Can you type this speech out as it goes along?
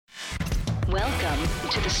Welcome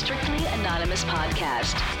to the Strictly Anonymous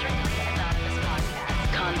Podcast.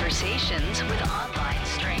 Conversations with online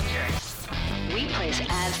strangers. We place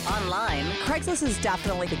ads online. Craigslist is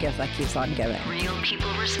definitely the gift that keeps on giving. Real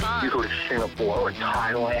people respond. You go to Singapore or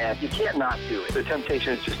Thailand, you can't not do it. The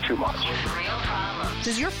temptation is just too much. With real problems.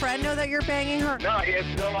 Does your friend know that you're banging her? No, he has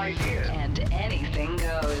no idea. And anything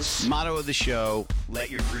goes. Motto of the show, let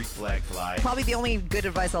your Greek flag fly. Probably the only good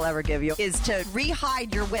advice I'll ever give you is to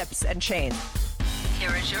re-hide your whips and chains.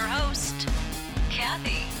 Here is your host,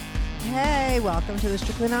 Kathy. Hey, welcome to the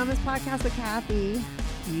Strictly Anonymous Podcast with Kathy.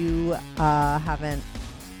 You haven't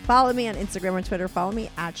followed me on Instagram or Twitter, follow me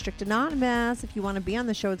at Strict Anonymous. If you want to be on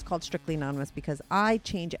the show, it's called Strictly Anonymous because I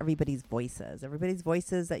change everybody's voices. Everybody's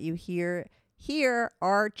voices that you hear here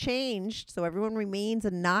are changed, so everyone remains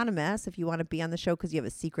anonymous. If you want to be on the show because you have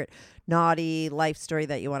a secret, naughty life story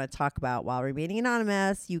that you want to talk about while remaining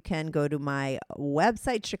anonymous, you can go to my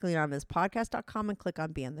website, strictlyanonymouspodcast.com, and click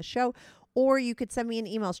on Be on the Show. Or you could send me an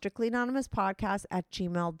email,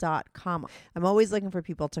 strictlyanonymouspodcast@gmail.com. I'm always looking for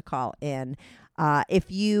people to call in. If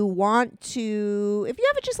you have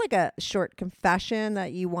just like a short confession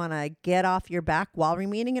that you want to get off your back while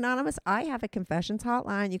remaining anonymous, I have a confessions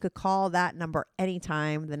hotline. You could call that number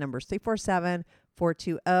anytime. The number is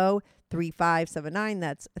 347-420-3579.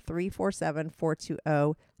 That's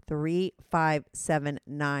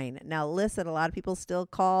 347-420-3579. Now, listen, a lot of people still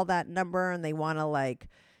call that number and they want to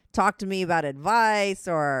talk to me about advice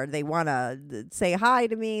or they want to say hi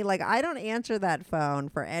to me. I don't answer that phone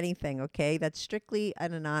for anything, okay? That's strictly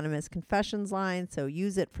an anonymous confessions line, so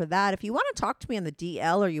use it for that. If you want to talk to me on the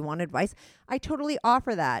DL or you want advice, I totally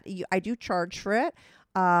offer that. I do charge for it.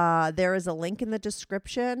 There is a link in the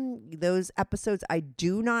description. Those episodes I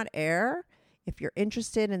do not air. If you're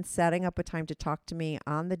interested in setting up a time to talk to me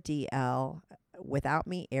on the DL without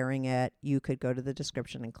me airing it, you could go to the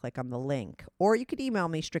description and click on the link. Or you could email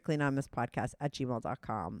me,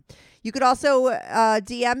 strictlyanonymouspodcast@gmail.com. You could also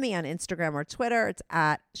DM me on Instagram or Twitter. It's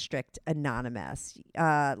at Strict Anonymous.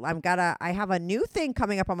 I have a new thing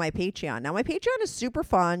coming up on my Patreon. Now, my Patreon is super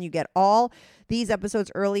fun. You get all these episodes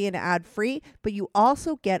early and ad-free, but you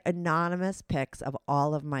also get anonymous pics of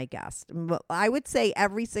all of my guests. I would say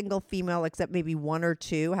every single female, except maybe one or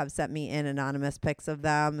two, have sent me in anonymous pics of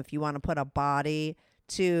them. If you want to put a body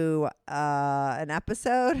to an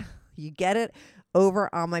episode, you get it over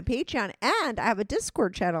on my Patreon. And I have a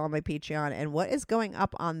Discord channel on my Patreon, and what is going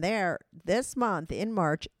up on there this month in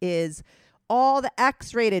March is all the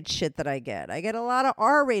X-rated shit that I get. I get a lot of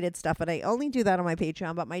R-rated stuff, and I only do that on my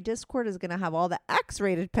Patreon, but my Discord is going to have all the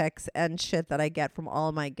X-rated pics and shit that I get from all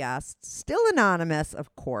of my guests. Still anonymous,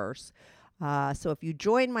 of course. So if you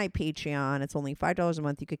join my Patreon, it's only $5 a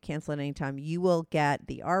month. You could cancel at any time. You will get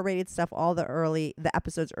the R-rated stuff, all the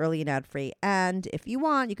episodes early and ad-free. And if you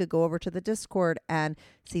want, you could go over to the Discord and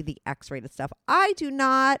see the X-rated stuff. I do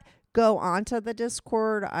not go onto the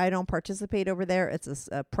Discord. I don't participate over there. It's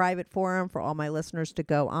a private forum for all my listeners to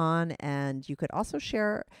go on. And you could also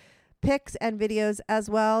share pics and videos as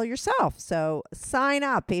well yourself. So sign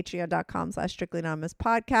up, patreon.com/Strictly Anonymous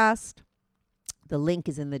Podcast. The link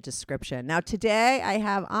is in the description. Now, today I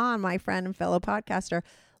have on my friend and fellow podcaster,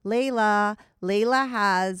 Layla. Layla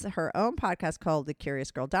has her own podcast called The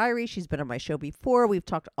Curious Girl Diary. She's been on my show before. We've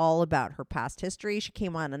talked all about her past history. She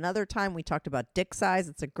came on another time. We talked about dick size.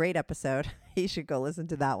 It's a great episode. You should go listen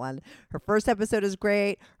to that one. Her first episode is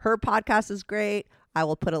great. Her podcast is great. I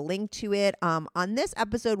will put a link to it. On this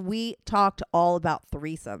episode, we talked all about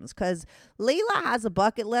threesomes because Layla has a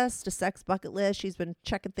bucket list, a sex bucket list. She's been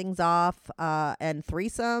checking things off, and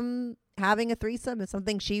having a threesome is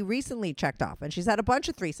something she recently checked off. And she's had a bunch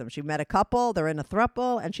of threesomes. She met a couple, they're in a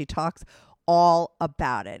throuple, and she talks all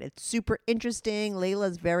about it. It's super interesting.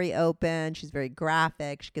 Layla's very open. She's very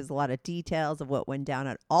graphic. She gives a lot of details of what went down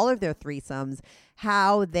at all of their threesomes,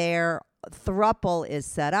 how their throuple is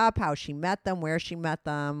set up, how she met them, where she met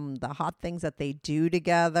them, the hot things that they do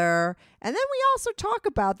together. And then we also talk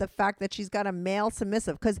about the fact that she's got a male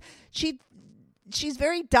submissive because she's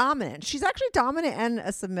very dominant. She's actually dominant and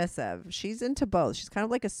a submissive. She's into both. She's kind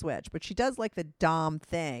of like a switch, but she does like the dom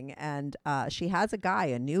thing. And she has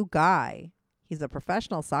a new guy. He's a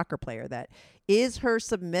professional soccer player that is her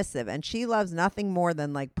submissive, and she loves nothing more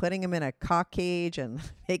than putting him in a cock cage and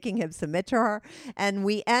making him submit to her. And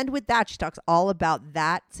we end with that. She talks all about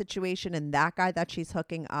that situation and that guy that she's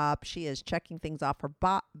hooking up. She is checking things off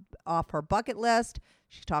her bucket list.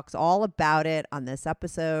 She talks all about it on this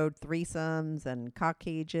episode, threesomes and cock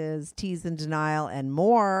cages, tease and denial, and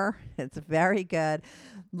more. It's very good.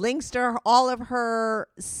 Links to all of her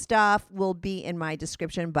stuff will be in my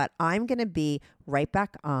description, but I'm going to be right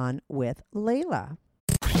back on with Layla.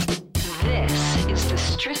 This is the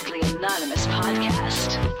Strictly Anonymous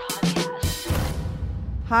podcast.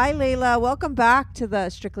 Hi, Layla. Welcome back to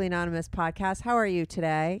the Strictly Anonymous podcast. How are you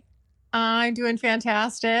today? I'm doing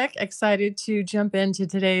fantastic. Excited to jump into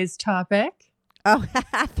today's topic. Oh,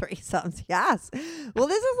 threesomes. Yes. Well,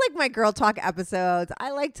 this is like my girl talk episodes.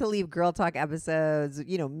 I like to leave girl talk episodes,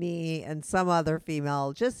 me and some other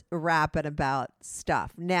female just rapping about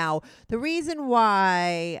stuff. Now, the reason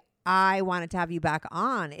why I wanted to have you back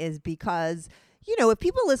on is because if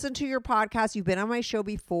people listen to your podcast, you've been on my show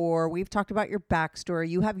before, we've talked about your backstory.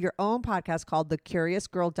 You have your own podcast called The Curious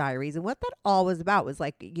Girl Diaries. And what that all was about was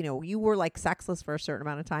like, you were like sexless for a certain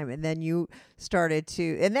amount of time. And then you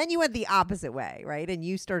went the opposite way, right? And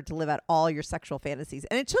you started to live out all your sexual fantasies.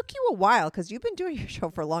 And it took you a while because you've been doing your show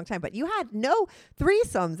for a long time, but you had no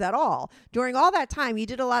threesomes at all. During all that time, you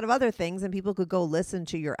did a lot of other things and people could go listen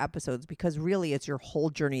to your episodes because really it's your whole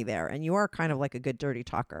journey there. And you are kind of like a good dirty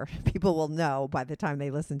talker. People will know by the time they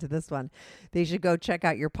listen to this one, they should go check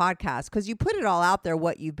out your podcast because you put it all out there,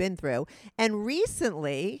 what you've been through. And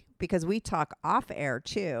recently, because we talk off air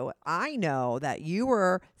too, I know that you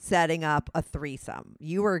were setting up a threesome.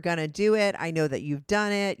 You were going to do it. I know that you've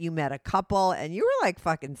done it. You met a couple and you were like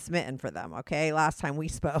fucking smitten for them. Okay. Last time we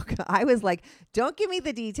spoke, I was like, don't give me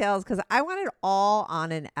the details because I want it all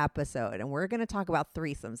on an episode. And we're going to talk about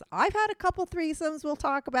threesomes. I've had a couple threesomes we'll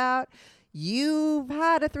talk about. You've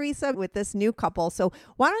had a threesome with this new couple. So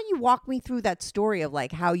why don't you walk me through that story of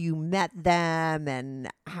like how you met them and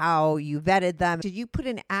how you vetted them? Did you put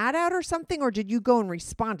an ad out or something, or did you go and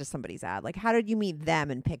respond to somebody's ad? Like, how did you meet them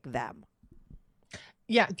and pick them?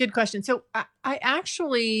 Yeah, good question. So I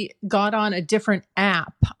actually got on a different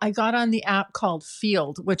app. I got on the app called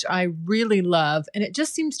Field, which I really love. And it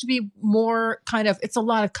just seems to be more it's a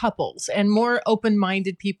lot of couples and more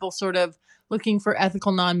open-minded people sort of looking for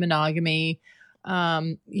ethical non-monogamy,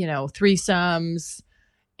 threesomes.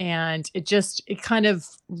 And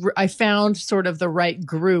I found sort of the right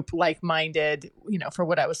group, like-minded, for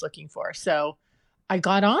what I was looking for. So I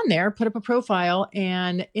got on there, put up a profile,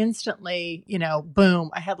 and instantly, boom,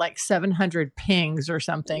 I had like 700 pings or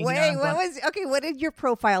something. Wait, what did your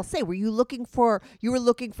profile say? Were you looking for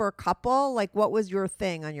a couple? Like, what was your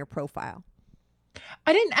thing on your profile?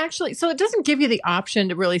 I didn't actually, so it doesn't give you the option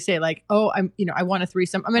to really say like, oh, I want a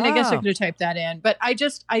threesome. I mean, I guess I could have typed that in, but I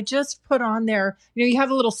just put on there, you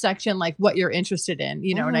have a little section like what you're interested in,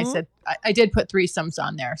 and I said, I did put threesomes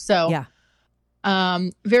on there. So yeah.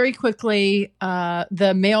 Very quickly,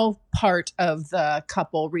 the male part of the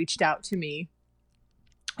couple reached out to me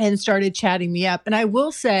and started chatting me up. And I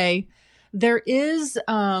will say there's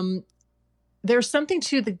something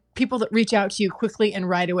to the people that reach out to you quickly and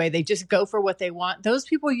right away. They just go for what they want. Those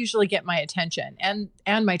people usually get my attention and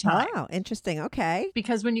my time. Oh, interesting. Okay.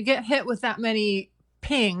 Because when you get hit with that many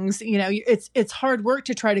pings, it's hard work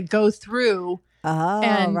to try to go through. Oh,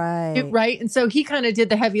 right. Right. And so he kind of did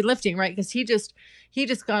the heavy lifting, right? Because he just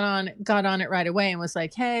got on it right away and was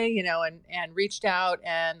like, hey, and reached out,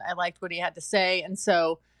 and I liked what he had to say. And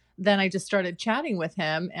so then I just started chatting with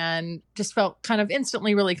him and just felt kind of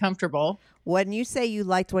instantly really comfortable. When you say you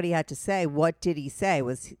liked what he had to say, what did he say?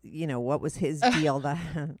 What was his deal? Why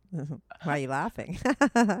are you laughing? No,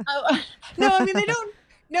 I mean, they don't.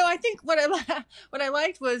 No, I think what I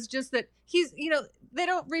liked was just that he's, they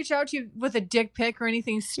don't reach out to you with a dick pic or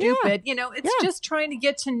anything stupid. Yeah. It's just trying to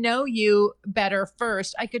get to know you better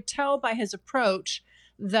first. I could tell by his approach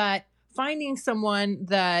that finding someone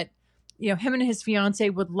that, him and his fiance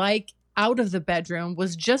would like out of the bedroom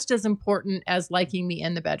was just as important as liking me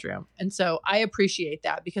in the bedroom. And so I appreciate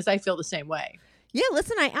that because I feel the same way. Yeah,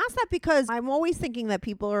 listen, I asked that because I'm always thinking that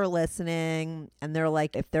people are listening and they're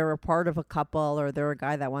like, if they're a part of a couple or they're a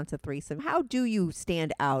guy that wants a threesome, how do you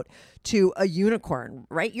stand out to a unicorn,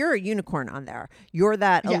 right? You're a unicorn on there. You're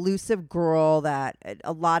that elusive girl that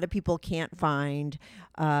a lot of people can't find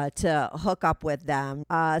to hook up with them.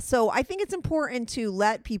 So I think it's important to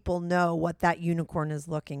let people know what that unicorn is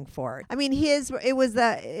looking for. I mean, there was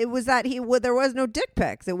no dick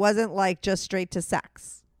pics. It wasn't like just straight to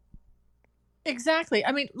sex. Exactly.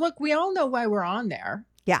 I mean, look, we all know why we're on there.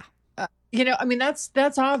 Yeah.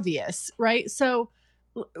 That's obvious, right? So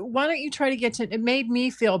why don't you try to it made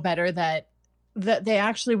me feel better that they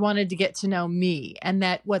actually wanted to get to know me, and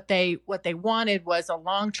that what they wanted was a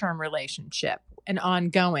long-term relationship and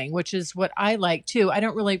ongoing, which is what I like too. I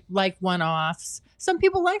don't really like one-offs. Some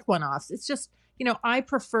people like one-offs. It's just, I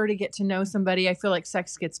prefer to get to know somebody. I feel like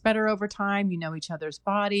sex gets better over time. You know each other's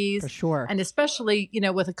bodies. For sure. And especially,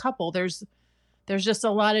 with a couple, there's just a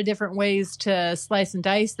lot of different ways to slice and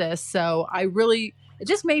dice this. So it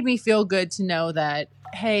just made me feel good to know that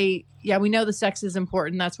hey, yeah, we know the sex is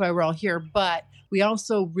important. That's why we're all here. But we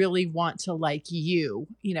also really want to like you.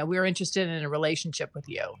 You know, we're interested in a relationship with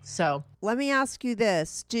you. So Let me ask you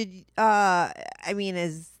this.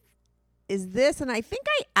 Is this, and I think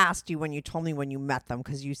I asked you when you told me when you met them,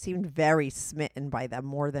 because you seemed very smitten by them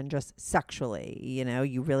more than just sexually. You know,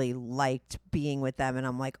 you really liked being with them. And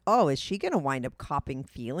I'm like, oh, is she going to wind up copping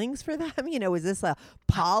feelings for them? You know, is this a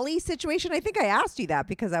poly situation? I think I asked you that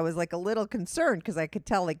because I was like a little concerned because I could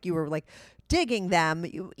tell like you were like digging them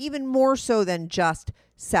even more so than just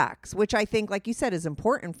sex, which I think, like you said, is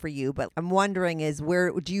important for you. But I'm wondering is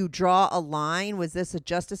where do you draw a line? Was this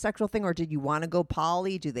just a sexual thing, or did you want to go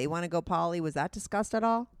poly? Do they want to go poly? Was that discussed at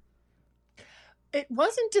all? it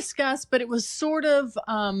wasn't discussed, but it was sort of,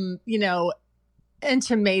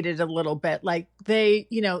 intimated a little bit. Like they,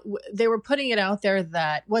 they were putting it out there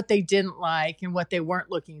that what they didn't like and what they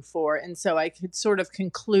weren't looking for. And so I could sort of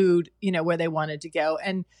conclude, where they wanted to go.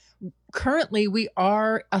 And currently we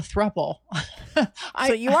are a throuple.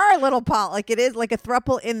 So you are a little like it is like a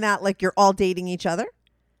throuple in that like you're all dating each other?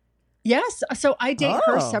 Yes. So I date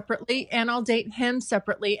her separately and I'll date him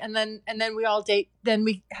separately. And then we all date. Then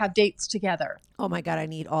we have dates together. Oh my God. I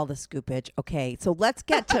need all the scoopage. Okay. So let's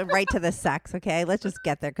get to right to the sex. Okay. Let's just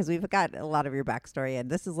get there because we've got a lot of your backstory and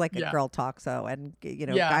this is like a girl talk. So, and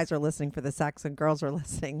guys are listening for the sex and girls are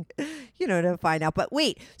listening, to find out. But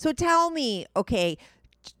wait, so tell me, okay,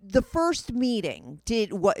 the first meeting,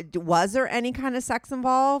 was there any kind of sex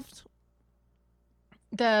involved?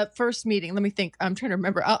 The first meeting, let me think. I'm trying to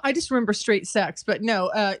remember. I just remember straight sex, but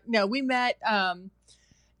no, we met,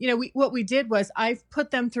 what we did was I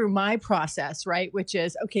put them through my process, right? Which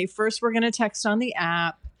is, okay, first we're going to text on the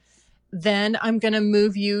app. Then I'm going to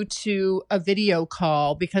move you to a video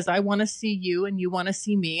call because I want to see you and you want to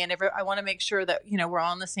see me. And I want to make sure that, we're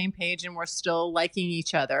all on the same page and we're still liking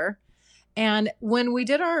each other. And when we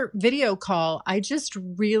did our video call, I just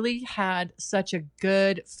really had such a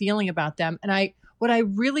good feeling about them. And what I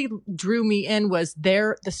really drew me in was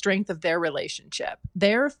the strength of their relationship.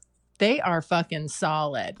 They are fucking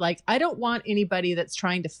solid. Like, I don't want anybody that's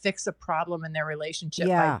trying to fix a problem in their relationship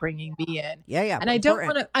by bringing me in. Yeah. And I don't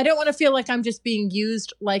want to feel like I'm just being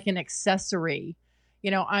used like an accessory.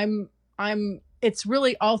 It's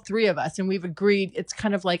really all three of us. And we've agreed it's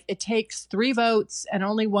kind of like it takes 3 votes and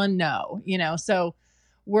only 1 no, so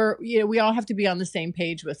we all have to be on the same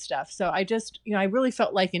page with stuff. So I just, I really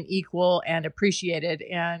felt like an equal and appreciated.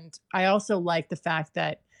 And I also like the fact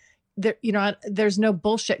that there's no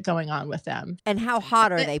bullshit going on with them. And how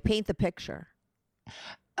hot are they? Paint the picture.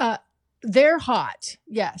 They're hot.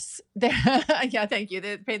 Yes. Yeah. Thank you.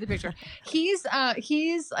 They paint the picture. He's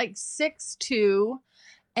like 6'2"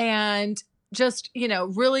 and just,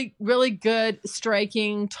 really, really good,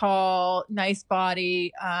 striking, tall, nice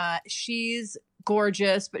body. She's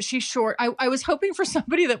gorgeous, but she's short. I was hoping for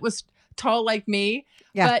somebody that was tall like me,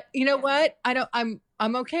 but you know what? I'm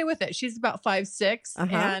okay with it. She's about 5'6",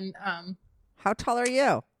 and how tall are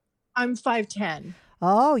you? I'm 5'10".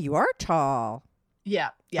 Oh, you are tall. Yeah.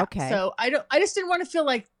 Okay. So I just didn't want to feel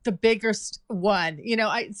like the biggest one.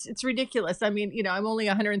 It's ridiculous. I mean, I'm only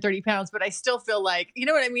 130 pounds, but I still feel like, you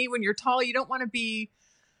know what I mean? When you're tall, you don't want to be.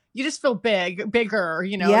 You just feel bigger.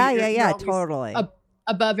 Yeah. Totally.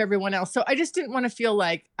 Above everyone else. So I just didn't want to feel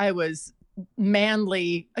like I was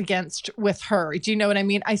manly with her. Do you know what I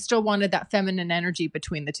mean? I still wanted that feminine energy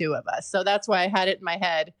between the two of us. So that's why I had it in my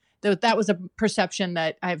head. That was a perception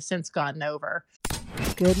that I have since gotten over.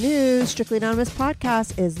 Good news. Strictly Anonymous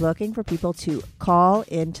Podcast is looking for people to call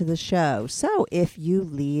into the show. So if you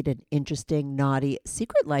lead an interesting, naughty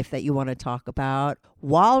secret life that you want to talk about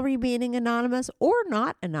while remaining anonymous or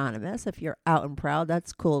not anonymous, if you're out and proud,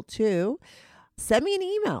 that's cool too. Send me an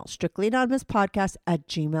email,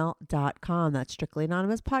 strictlyanonymouspodcast@gmail.com. That's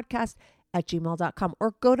strictlyanonymouspodcast@gmail.com.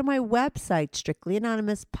 Or go to my website,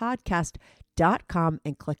 strictlyanonymouspodcast.com,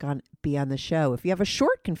 and click on Be on the Show. If you have a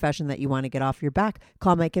short confession that you want to get off your back,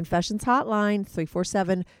 call my confessions hotline,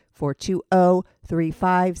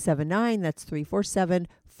 347-420-3579. That's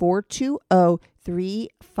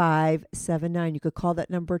 347-420-3579. You could call that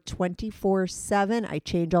number 24/7. I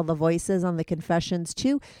change all the voices on the confessions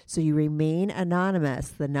too, so you remain anonymous.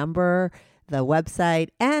 The number, the website,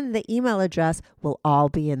 and the email address will all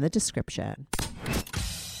be in the description.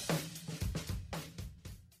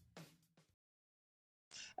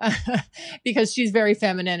 because she's very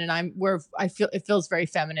feminine, and I feel it feels very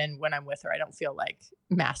feminine when I'm with her. I don't feel like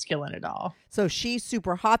masculine at all. So she's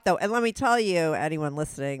super hot though. And let me tell you, anyone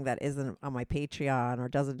listening that isn't on my Patreon or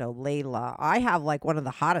doesn't know Layla, I have like one of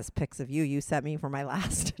the hottest pics of you sent me for my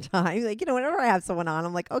last time. Like, whenever I have someone on,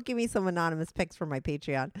 I'm like, oh, give me some anonymous pics for my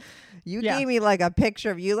Patreon. You gave me like a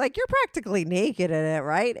picture of you, like you're practically naked in it,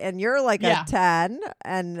 right? And you're like a 10.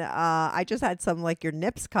 And I just had some like your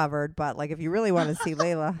nips covered, but like if you really want to see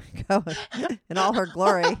Layla go in all her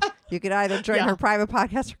glory, you could either join her private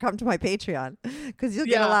podcast or come to my Patreon, because you'll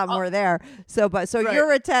get a lot more there. So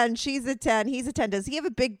you're a 10, she's a 10, he's a 10. Does he have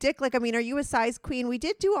a big dick? Like, I mean, are you a size queen? We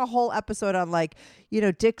did do a whole episode on like,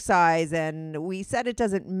 dick size, and we said it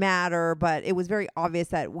doesn't matter, but it was very obvious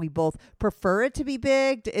that we both prefer it to be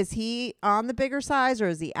big. Is he on the bigger size, or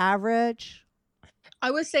is he average? I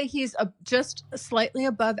would say he's just slightly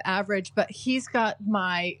above average, but he's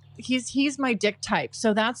my dick type.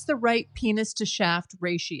 So that's the right penis to shaft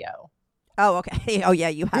ratio. Oh, okay. Oh, yeah.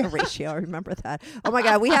 You had a ratio. I remember that. Oh, my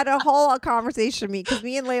God. We had a whole conversation, because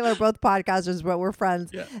me and Layla are both podcasters, but we're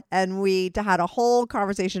friends. Yeah. And we had a whole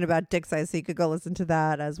conversation about dick size. So you could go listen to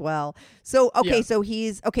that as well. So, okay. So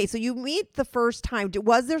so you meet the first time.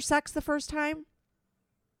 Was there sex the first time?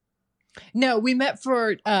 No, we met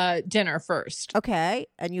for dinner first. Okay.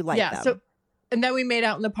 And you liked them. So, and then we made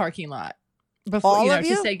out in the parking lot before,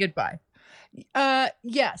 to say goodbye.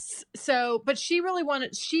 Yes. So, but she really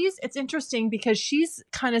it's interesting because she's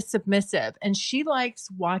kind of submissive, and she likes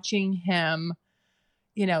watching him,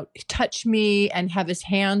 touch me and have his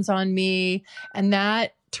hands on me. And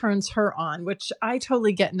that turns her on, which I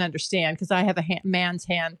totally get and understand, because I have a man's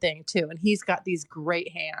hand thing too. And he's got these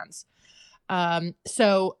great hands.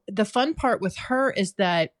 So the fun part with her is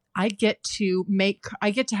that I get to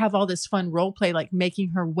have all this fun role play, like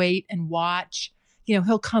making her wait and watch.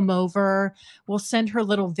 He'll come over, we'll send her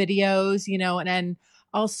little videos, and then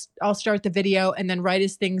I'll start the video, and then right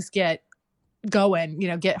as things get going,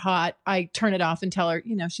 get hot, I turn it off and tell her,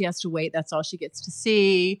 she has to wait. That's all she gets to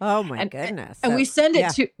see. Oh my goodness. And we send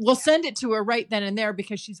it we'll send it to her right then and there,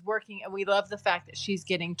 because she's working, and we love the fact that she's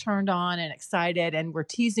getting turned on and excited, and we're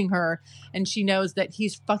teasing her, and she knows that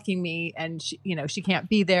he's fucking me, and she, she can't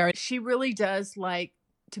be there. She really does like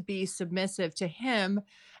to be submissive to him.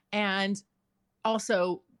 And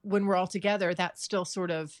also when we're all together, that's still sort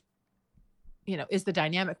of, is the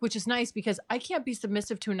dynamic, which is nice, because I can't be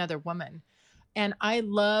submissive to another woman. And I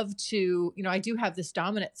love to, I do have this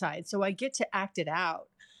dominant side, so I get to act it out.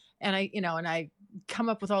 And I come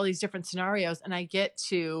up with all these different scenarios, and I get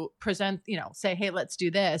to present, say, hey, let's do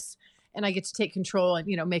this. And I get to take control and,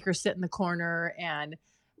 make her sit in the corner and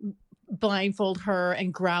blindfold her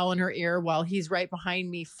and growl in her ear while he's right behind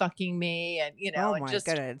me fucking me, and oh my goodness,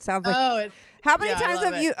 it sounds like how many times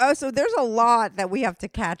have you so there's a lot that we have to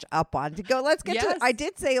catch up on to go. Let's get to I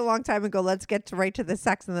did say a long time ago, let's get to right to the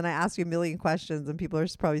sex, and then I asked you a million questions, and people are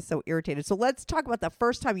probably so irritated. So let's talk about the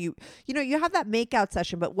first time you have that makeout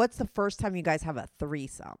session, but what's the first time you guys have a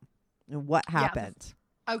threesome, and what happened?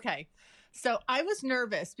 Okay. So I was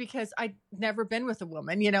nervous because I'd never been with a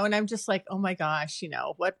woman, and I'm just like, oh my gosh,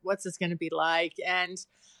 what's this going to be like? And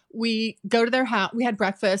we go to their house. We had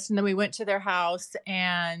breakfast, and then we went to their house,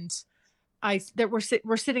 and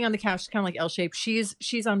we're sitting on the couch, kind of like L-shaped.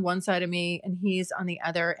 She's on one side of me, and he's on the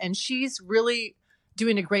other, and she's really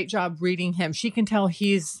doing a great job reading him. She can tell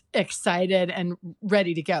he's excited and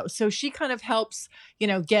ready to go. So she kind of helps,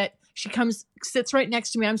 she comes, sits right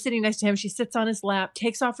next to me. I'm sitting next to him. She sits on his lap,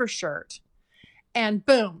 takes off her shirt, and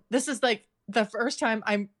boom. This is like the first time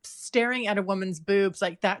I'm staring at a woman's boobs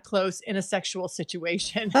like that close in a sexual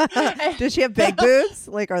situation. Does she have big boobs?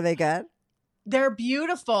 Like, are they good? They're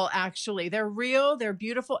beautiful, actually. They're real. They're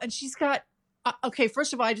beautiful. And she's got, okay,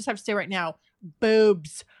 first of all, I just have to say right now,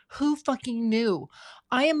 boobs. Who fucking knew?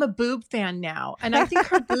 I am a boob fan now. And I think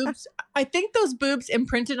I think those boobs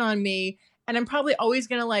imprinted on me. And I'm probably always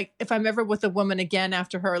going to, like, if I'm ever with a woman again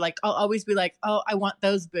after her, like, I'll always be like, oh, I want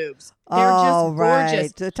those boobs. They're just gorgeous.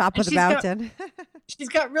 Right. To the top of the mountain. She's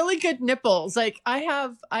got really good nipples. Like, I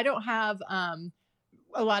don't have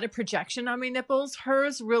a lot of projection on my nipples.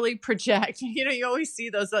 Hers really project. You always see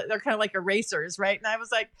those. They're kind of like erasers, right? And I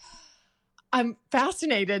was like, I'm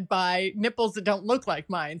fascinated by nipples that don't look like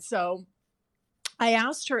mine. So I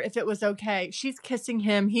asked her if it was okay. She's kissing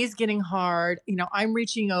him. He's getting hard. I'm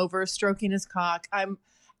reaching over, stroking his cock. I'm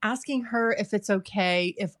asking her if it's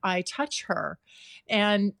okay if I touch her.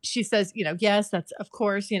 And she says, yes, that's of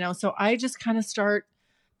course, so I just kind of start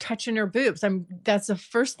touching her boobs. That's the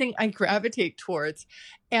first thing I gravitate towards.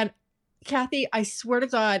 And Kathy, I swear to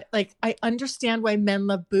God, like I understand why men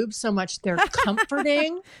love boobs so much. They're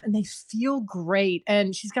comforting and they feel great.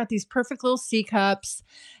 And she's got these perfect little C cups.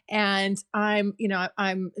 And and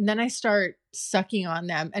then I start sucking on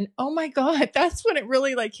them. And oh my God, that's when it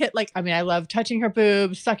really like hit. Like, I mean, I love touching her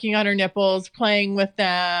boobs, sucking on her nipples, playing with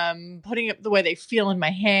them, putting up the way they feel in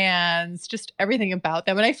my hands, just everything about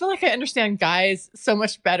them. And I feel like I understand guys so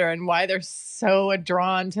much better and why they're so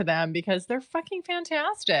drawn to them because they're fucking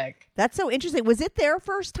fantastic. That's so interesting. Was it their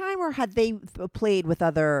first time or had they played with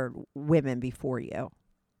other women before you?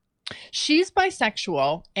 She's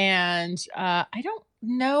bisexual and I don't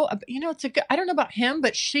know, I don't know about him,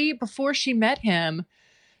 but before she met him,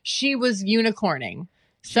 she was unicorning.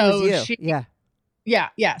 So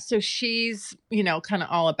yeah. So she's, kind of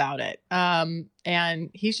all about it. And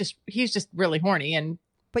he's just really horny.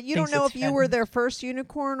 But you don't know if you were their first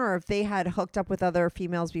unicorn or if they had hooked up with other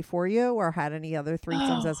females before you or had any other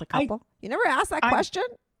threesomes as a couple. You never asked that question?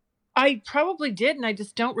 I probably did, and I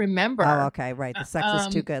just don't remember. Oh, okay. Right. The sex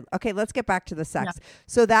is too good. Okay, let's get back to the sex. Yeah.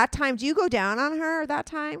 So that time, do you go down on her that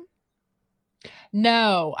time?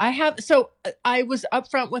 No, I have. So I was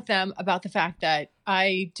upfront with them about the fact that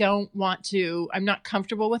I'm not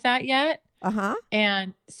comfortable with that yet. Uh-huh.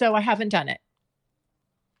 And so I haven't done it.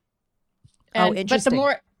 Interesting.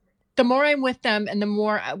 But the more I'm with them and the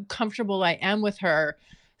more comfortable I am with her.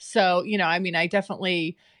 So, I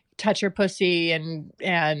definitely touch her pussy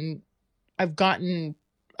and I've gotten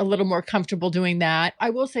a little more comfortable doing that.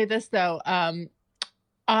 I will say this though.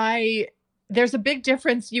 There's a big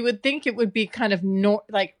difference. You would think it would be kind of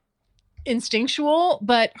instinctual,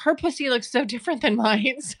 but her pussy looks so different than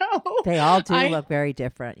mine. So they all do look very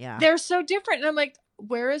different. Yeah. They're so different. And I'm like,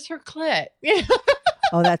 where is her clit?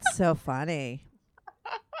 Oh, that's so funny.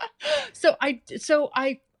 So I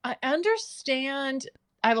understand.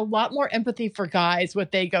 I have a lot more empathy for guys,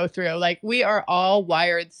 what they go through. Like we are all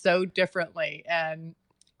wired so differently and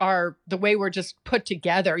the way we're just put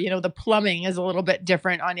together, the plumbing is a little bit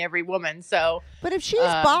different on every woman. So, but if she's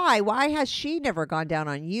bi, why has she never gone down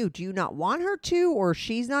on you? Do you not want her to, or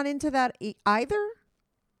she's not into that either?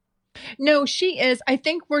 No, she is. I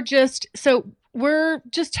think we're just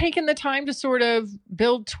taking the time to sort of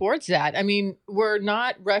build towards that. I mean, we're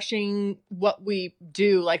not rushing what we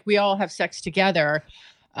do. Like we all have sex together.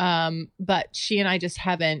 But she and I just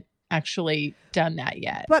haven't actually done that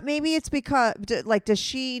yet. But maybe it's because does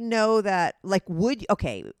she know that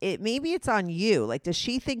maybe it's on you. Like, does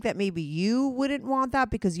she think that maybe you wouldn't want that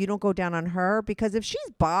because you don't go down on her? Because if she's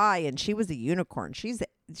bi and she was a unicorn, she's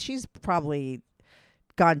probably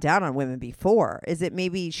gone down on women before. Is it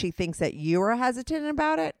maybe she thinks that you're hesitant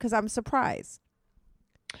about it? Because I'm surprised.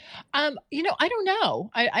 I don't know.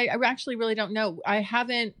 I actually really don't know. I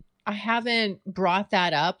haven't brought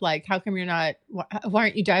that up. Like, how come you're not? Why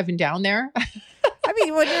aren't you diving down there? I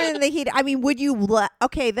mean, when you're in the heat, would you?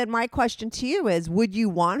 Okay, then my question to you is: would you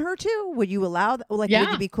want her to? Would you allow? Would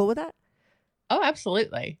you be cool with that? Oh,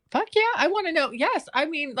 absolutely. Fuck yeah. I want to know. Yes. I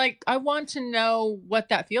mean, I want to know what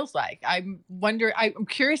that feels like. I'm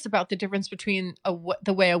curious about the difference between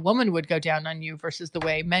the way a woman would go down on you versus the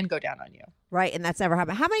way men go down on you. Right. And that's never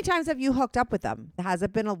happened. How many times have you hooked up with them? Has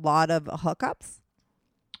it been a lot of hookups?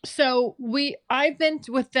 So I've been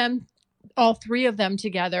with them, all three of them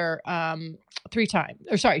together, 3 times,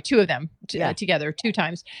 or sorry, 2 of them together 2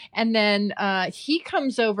 times. And then he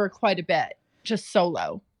comes over quite a bit, just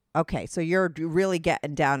solo. Okay, so you're really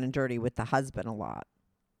getting down and dirty with the husband a lot.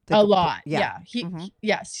 Yeah.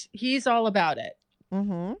 Yes, he's all about it.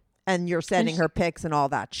 Mm-hmm. And you're sending her pics and all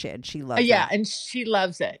that shit. And she loves it. Yeah, and she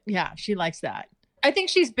loves it. Yeah, she likes that. I think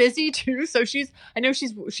she's busy too. So I know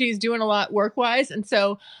she's doing a lot work-wise. And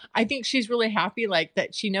so I think she's really happy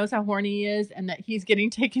that she knows how horny he is and that he's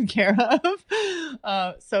getting taken care of.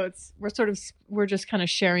 So we're just kind of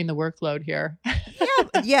sharing the workload here.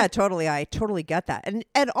 Yeah, totally. I totally get that.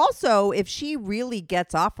 And also if she really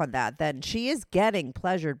gets off on that, then she is getting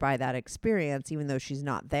pleasured by that experience, even though she's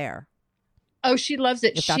not there. Oh, she loves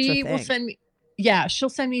it. She will send me. Yeah. She'll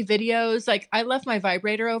send me videos. Like I left my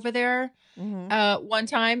vibrator over there. Mm-hmm. One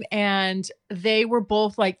time and they were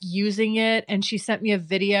both using it and she sent me a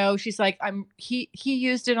video. She's like, he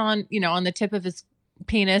used it on, on the tip of his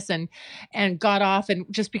penis and got off.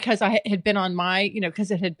 And just because I had been on because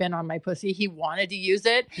it had been on my pussy, he wanted to use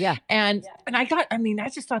it. Yeah. And I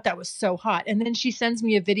just thought that was so hot. And then she sends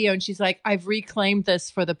me a video and she's like, I've reclaimed this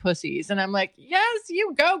for the pussies. And I'm like, yes,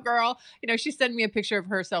 you go, girl. She sent me a picture of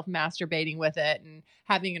herself masturbating with it and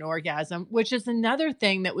having an orgasm, which is another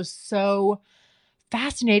thing that was so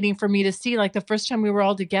fascinating for me to see. Like the first time we were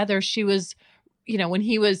all together, she was when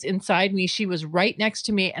he was inside me, she was right next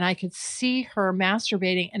to me and I could see her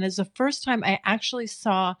masturbating. And it's the first time I actually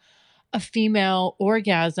saw a female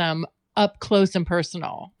orgasm up close and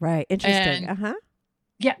personal. Right. Interesting. And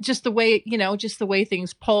yeah, just the way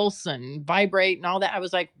things pulse and vibrate and all that. I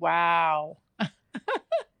was like, wow.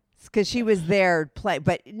 Because she was there play.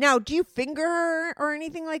 But now, do you finger her or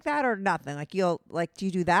anything like that or nothing? Like do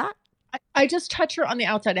you do that? I just touch her on the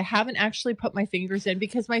outside. I haven't actually put my fingers in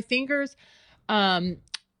because my fingers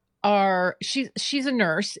she's a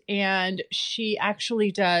nurse and she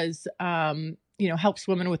actually does, helps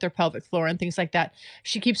women with their pelvic floor and things like that.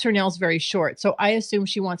 She keeps her nails very short. So I assume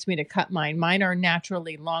she wants me to cut mine. Mine are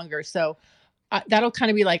naturally longer. So that'll kind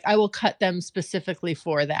of be like, I will cut them specifically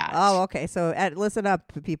for that. Oh, okay. So listen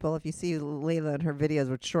up, people. If you see Layla in her videos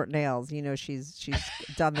with short nails, she's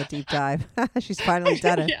done the deep dive. She's finally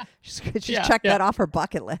done it. Yeah. She's checked that off her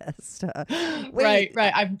bucket list. Right.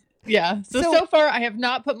 So far, I have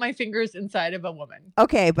not put my fingers inside of a woman.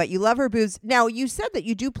 Okay, but you love her boobs. Now, you said that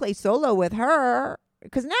you do play solo with her.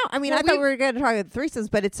 Because now, I thought we were going to talk about threesomes,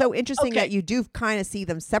 but it's so interesting that you do kind of see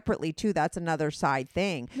them separately too. That's another side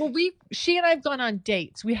thing. Well, she and I have gone on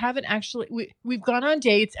dates. We haven't actually, we've gone on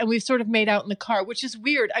dates and we've sort of made out in the car, which is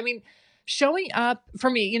weird. I mean, showing up for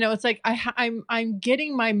me, it's like I'm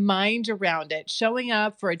getting my mind around it. Showing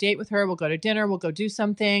up for a date with her, we'll go to dinner, we'll go do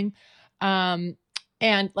something, and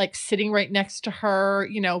like sitting right next to her,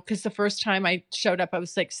 because the first time I showed up, I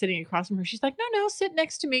was like sitting across from her. She's like, no, sit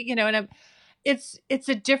next to me, and it's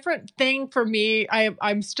a different thing for me.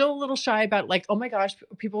 I'm still a little shy about like, oh my gosh,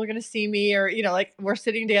 people are going to see me, or, like we're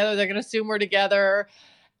sitting together, they're going to assume we're together.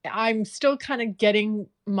 I'm still kind of getting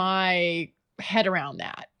my head around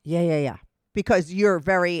that. Yeah. Because you're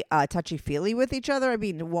very touchy-feely with each other. I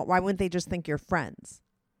mean, why wouldn't they just think you're friends?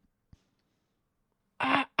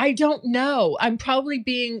 I don't know. I'm probably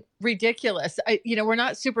being ridiculous. We're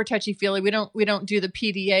not super touchy-feely. We don't do the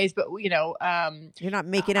PDAs, but you're not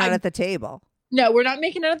making out at the table. No, we're not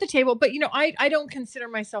making out at the table, but I don't consider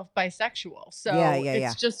myself bisexual. So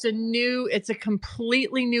it's just it's a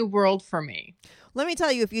completely new world for me. Let me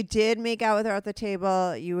tell you, if you did make out with her at the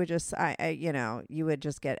table, you would just, you would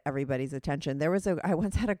just get everybody's attention. I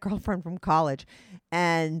once had a girlfriend from college,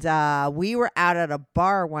 and we were out at a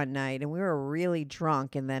bar one night, and we were really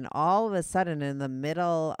drunk, and then all of a sudden, in the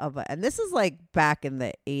middle of, and this is like back in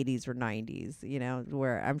the 80s or 90s,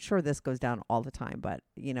 where I'm sure this goes down all the time, but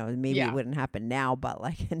maybe it wouldn't happen now, but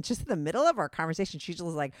like, and just in the middle of our conversation, she just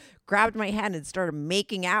like grabbed my hand and started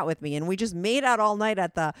making out with me, and we just made out all night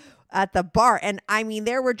at the bar. And I mean,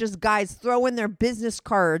 there were just guys throwing their business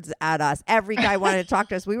cards at us. Every guy wanted to talk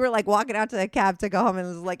to us. We were like walking out to the cab to go home, and it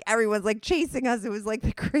was like everyone's like chasing us. It was like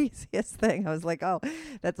the craziest thing. I was like, oh,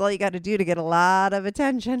 that's all you got to do to get a lot of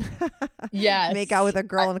attention. Yes. Make out with a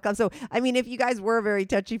girl in a club. So, I mean, if you guys were very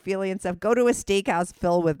touchy-feely and stuff, go to a steakhouse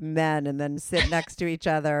filled with men and then sit next to each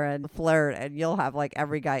other and flirt, and you'll have like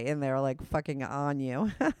every guy in there like fucking on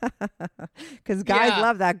you. Because guys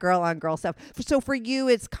love that girl on girl stuff. So for you,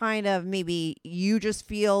 it's kind of maybe you just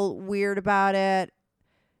feel weird about it,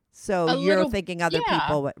 so you're thinking other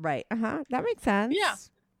people, right? That makes sense.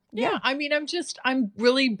 Yeah. I mean, I'm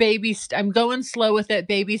really I'm going slow with it,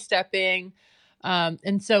 baby stepping,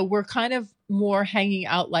 and so we're kind of more hanging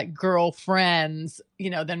out like girlfriends,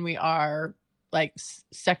 than we are like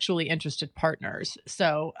sexually interested partners.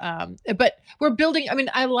 So, but we're building. I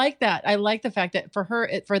mean, I like that. I like the fact that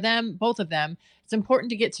for them, both of them, it's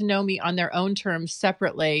important to get to know me on their own terms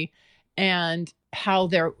separately, and how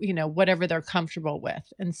they're, whatever they're comfortable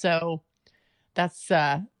with. And so that's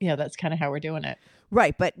kind of how we're doing it.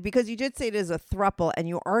 Right. But because you did say it is a throuple, and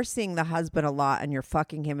you are seeing the husband a lot, and you're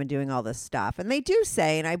fucking him and doing all this stuff. And they do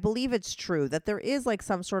say, and I believe it's true, that there is like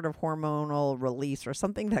some sort of hormonal release or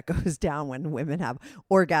something that goes down when women have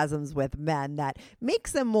orgasms with men that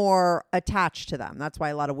makes them more attached to them. That's why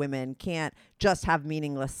a lot of women can't just have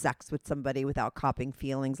meaningless sex with somebody without copping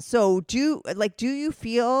feelings. So do you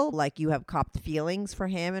feel like you have copped feelings for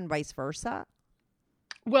him and vice versa?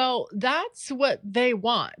 Well, that's what they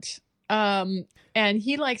want. And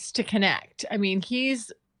he likes to connect. I mean,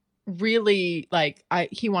 he's really like,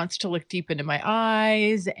 he wants to look deep into my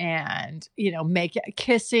eyes and, make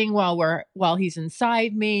kissing while he's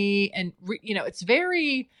inside me. And, it's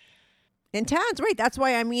very intense, right? That's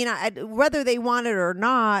why, I mean, whether they want it or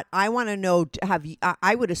not, I want to know,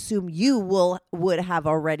 I would assume you would have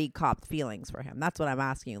already copped feelings for him. That's what I'm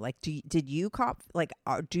asking you. Like, did you cop, like,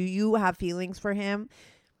 do you have feelings for him?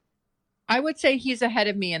 I would say he's ahead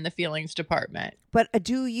of me in the feelings department. But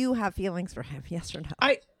do you have feelings for him? Yes or no?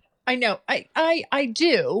 I I know. I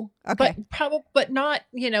do. Okay. But not,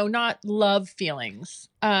 not love feelings.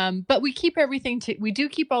 But we keep everything we do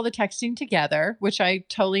keep all the texting together, which I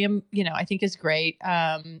totally am, I think is great.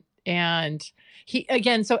 And he,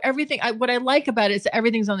 again, so everything, what I like about it is that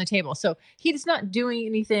everything's on the table. So he's not doing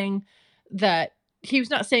anything that he was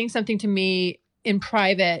not saying something to me in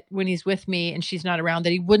private when he's with me and she's not around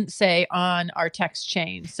that he wouldn't say on our text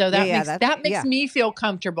chain. So that makes me feel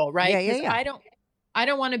comfortable, right? Yeah. I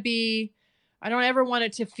don't want to be, I don't ever want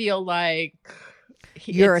it to feel like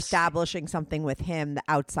you're establishing something with him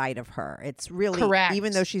outside of her. It's really, correct.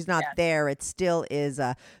 Even though she's not there, it still is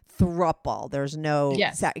a throuple. There's no,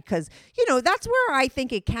 because, that's where I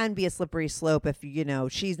think it can be a slippery slope if,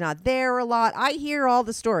 she's not there a lot. I hear all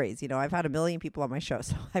the stories. I've had a million people on my show,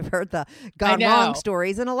 so I've heard the gone wrong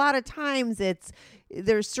stories. And a lot of times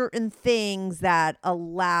there's certain things that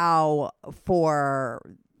allow for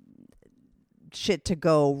shit to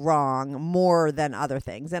go wrong more than other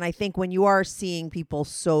things. And I think when you are seeing people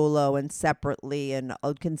solo and separately and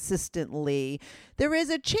consistently, there is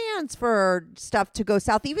a chance for stuff to go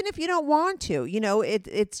south, even if you don't want to.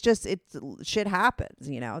 It's shit happens.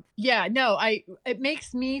 Yeah, no, it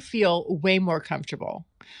makes me feel way more comfortable.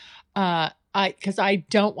 Because I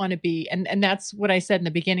don't want to be, and that's what I said in the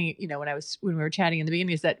beginning. When we were chatting in the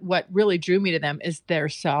beginning, is that what really drew me to them is they're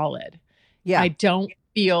solid. Yeah, I don't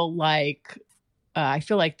feel like. I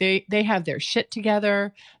feel like they have their shit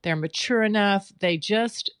together. They're mature enough. They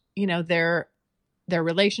just, their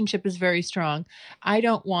relationship is very strong. I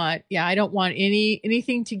don't want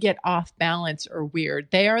anything to get off balance or weird.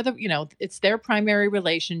 They are it's their primary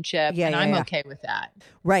relationship, and I'm okay with that.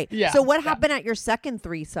 Right. Yeah. So what happened at your second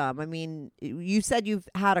threesome? I mean, you said you've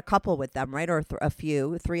had a couple with them, right? Or a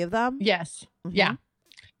few, 3 of them? Yes. Mm-hmm. Yeah.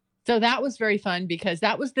 So that was very fun because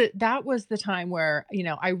that was the time where,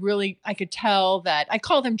 I could tell that I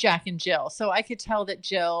call them Jack and Jill. So I could tell that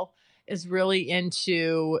Jill is really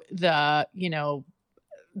into the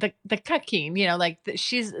cucking,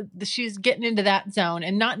 she's getting into that zone,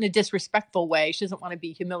 and not in a disrespectful way. She doesn't want to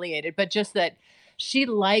be humiliated, but just that she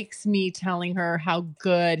likes me telling her how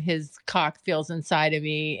good his cock feels inside of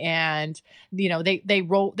me. And,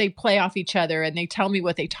 they play off each other, and they tell me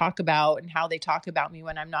what they talk about and how they talk about me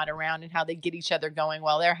when I'm not around, and how they get each other going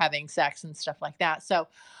while they're having sex and stuff like that. So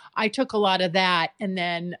I took a lot of that. And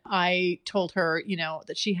then I told her,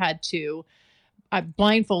 that she had to, I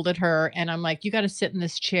blindfolded her, and I'm like, you got to sit in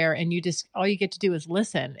this chair, and all you get to do is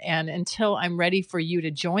listen. And until I'm ready for you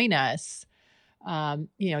to join us,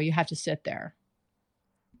 you have to sit there.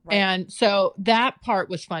 Right. And so that part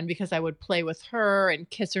was fun because I would play with her and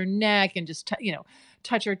kiss her neck and just,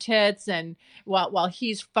 touch her tits, and while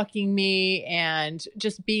he's fucking me, and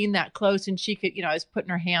just being that close. And she could, I was putting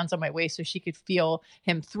her hands on my waist so she could feel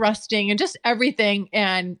him thrusting and just everything.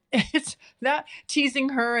 And it's that teasing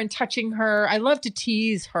her and touching her. I love to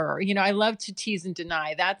tease her. I love to tease and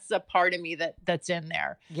deny. That's a part of me that's in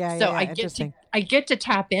there. Yeah. So I get to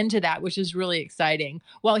tap into that, which is really exciting,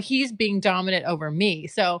 while he's being dominant over me.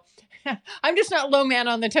 So I'm just not low man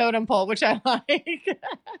on the totem pole, which I like.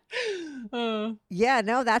 Yeah,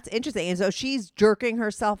 no, that's interesting. And so she's jerking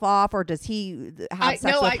herself off, or does he have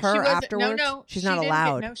sex with her afterwards? No, she's not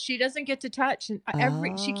allowed. No, she doesn't get to touch.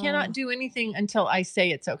 She cannot do anything until I say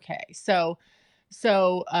it's okay. So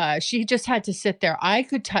she just had to sit there. I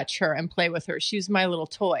could touch her and play with her. She's my little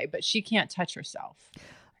toy, but she can't touch herself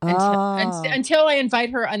until I invite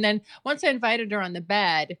her. And then once I invited her on the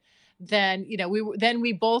bed, then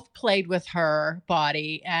we both played with her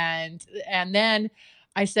body, and then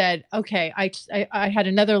I said, okay, I had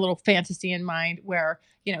another little fantasy in mind where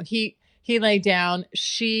he laid down,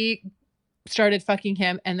 she started fucking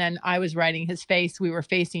him, and then I was riding his face. We were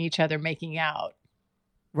facing each other, making out.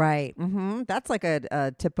 Right. Mm-hmm. That's like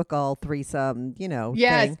a typical threesome,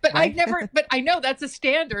 Yes, thing, but right? but I know that's a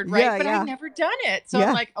standard, right? But I've never done it. So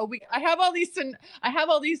I'm like, I have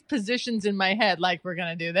all these positions in my head. Like, we're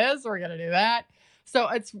going to do this, we're going to do that. So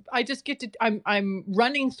I'm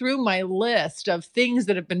running through my list of things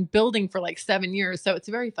that have been building for like 7 years. So it's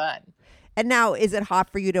very fun. And now, is it hot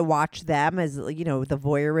for you to watch them, as the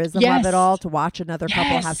voyeurism of it all, to watch another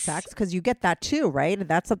couple have sex? Because you get that too, right? And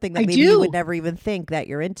that's something that maybe you would never even think that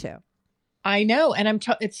you're into. I know. And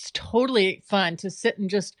it's totally fun to sit and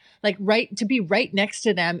just to be right next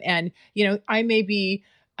to them. And, I may be,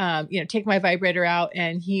 take my vibrator out,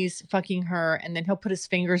 and he's fucking her, and then he'll put his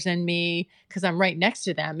fingers in me because I'm right next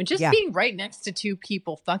to them. And just being right next to two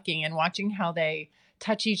people fucking and watching how they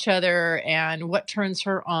touch each other and what turns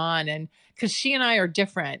her on. And because she and I are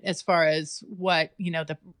different as far as what,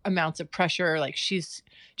 the amounts of pressure, like she's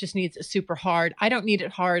just needs it super hard. I don't need it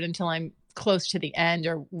hard until I'm close to the end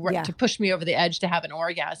or Yeah. to push me over the edge to have an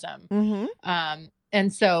orgasm. Mm-hmm.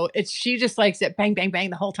 And so she just likes it bang, bang, bang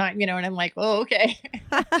the whole time, and I'm like, oh, okay.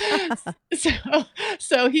 so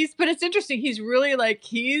but it's interesting. He's really like,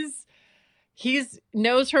 he's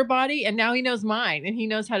knows her body and now he knows mine and he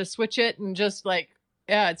knows how to switch it and just like,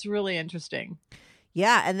 yeah, it's really interesting.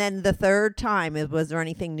 Yeah. And then the third time, was there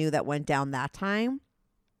anything new that went down that time?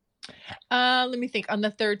 Let me think. On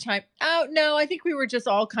the third time. Oh, no, I think we were just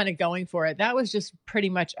all kind of going for it. That was just pretty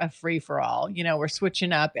much a free for all. We're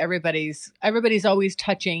switching up. Everybody's always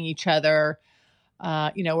touching each other.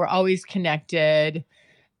 We're always connected,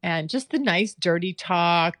 and just the nice dirty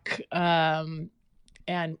talk. And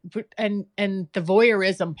the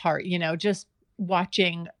voyeurism part, just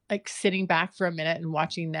watching, like sitting back for a minute and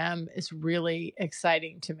watching them is really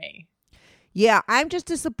exciting to me. Yeah, I'm just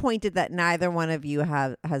disappointed that neither one of you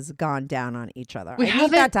has gone down on each other. We I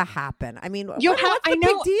need that haven't- to happen. I mean, what's I the know.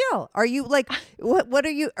 big deal? Are you like, what are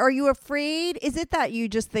you afraid? Is it that you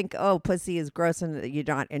just think, oh, pussy is gross and you're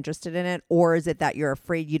not interested in it? Or is it that you're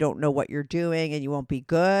afraid you don't know what you're doing and you won't be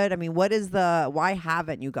good? I mean, why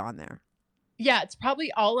haven't you gone there? Yeah, it's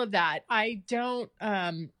probably all of that. I don't,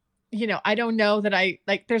 I don't know that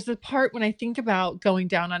there's a part when I think about going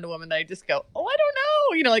down on a woman that I just go, oh, I don't know,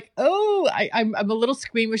 I'm a little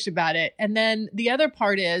squeamish about it. And then the other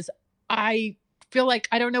part is I feel like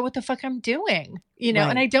I don't know what the fuck I'm doing, Right.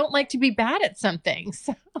 and I don't like to be bad at something.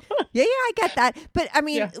 So. Yeah, I get that. But I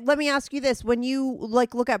mean, Yeah. let me ask you this. When you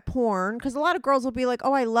like look at porn, because a lot of girls will be like,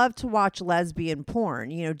 oh, I love to watch lesbian porn.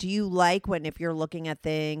 Do you like if you're looking at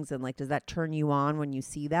things and like, does that turn you on when you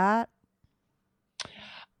see that?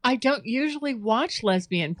 I don't usually watch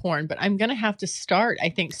lesbian porn, but I'm going to have to start, I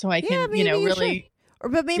think, so I can, maybe you really.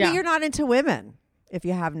 should. But maybe Yeah. you're not into women if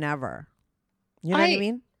you have never. You know what I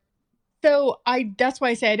mean? So that's why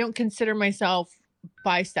I say I don't consider myself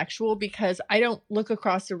bisexual, because I don't look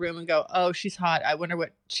across the room and go, oh, she's hot, I wonder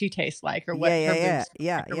what she tastes like, or what her boobs look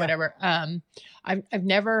like, or whatever. I've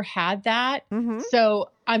never had that. Mm-hmm. So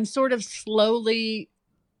I'm sort of slowly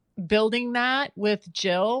building that with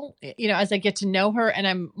Jill, as I get to know her, and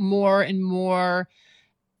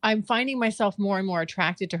I'm finding myself more and more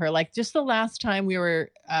attracted to her. Like just the last time we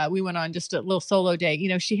went on just a little solo date,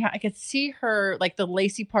 I could see her, like the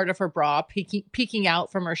lacy part of her bra peeking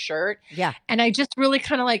out from her shirt. Yeah. And I just really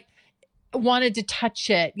kind of like wanted to touch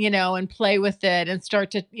it, and play with it and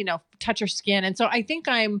start to, touch her skin. And so I think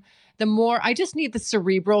I just need the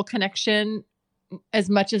cerebral connection as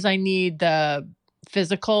much as I need the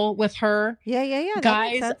physical with her. Yeah.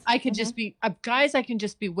 Guys, I could just be I can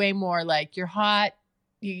just be way more like, you're hot,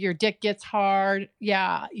 your dick gets hard.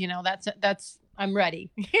 Yeah. That's I'm ready.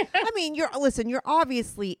 I mean, you're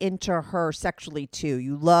obviously into her sexually too.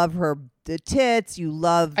 You love her the tits. You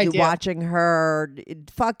love watching her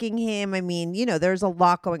fucking him. I mean, there's a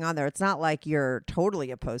lot going on there. It's not like you're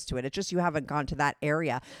totally opposed to it. It's just you haven't gone to that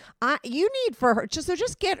area. You need for her just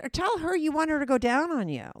tell her you want her to go down on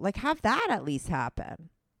you. Like have that at least happen.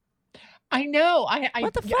 I know.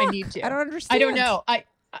 What the fuck? I need to. I don't understand. I don't know.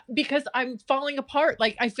 Because I'm falling apart.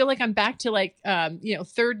 Like, I feel like I'm back to like,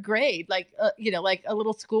 third grade, like, like a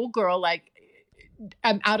little schoolgirl, like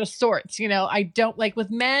I'm out of sorts, I don't like with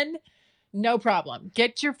men. No problem.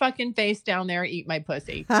 Get your fucking face down there, eat my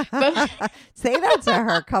pussy. But, say that to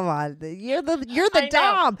her. Come on. You're the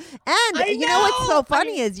dom. And you know what's so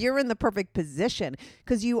funny is you're in the perfect position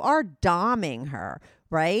because you are doming her.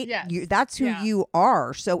 Right? Yes. That's who you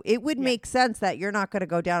are. So it would make sense that you're not going to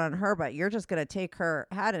go down on her, but you're just going to take her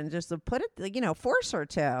head and just put it, force her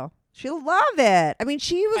to. She'll love it. I mean,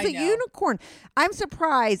 she was a unicorn. I'm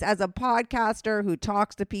surprised as a podcaster who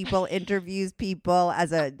talks to people, interviews people,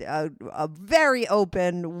 as a very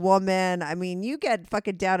open woman. I mean, you get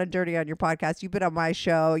fucking down and dirty on your podcast. You've been on my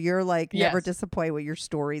show. You're like never disappointed with your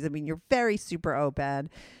stories. I mean, you're very super open.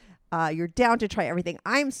 You're down to try everything.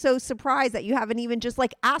 I'm so surprised that you haven't even just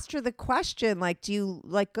like asked her the question. Like, do you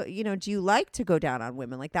like to go down on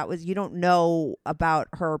women? Like you don't know about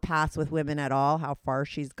her past with women at all, how far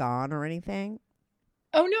she's gone or anything.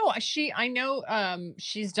 Oh no, I know,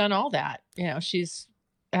 she's done all that. She's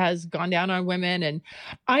has gone down on women, and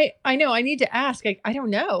I know I need to ask. I don't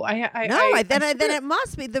know. Then it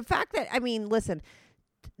must be the fact that, I mean, listen,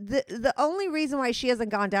 the only reason why she hasn't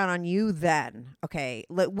gone down on you then, okay,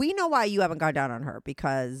 we know why you haven't gone down on her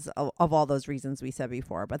because of all those reasons we said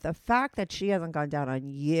before. But the fact that she hasn't gone down on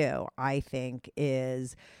you, I think,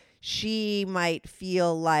 is she might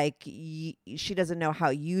feel like she doesn't know how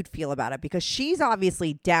you'd feel about it because she's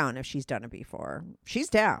obviously down if she's done it before. She's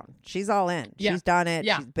down. She's all in. Yeah. She's done it.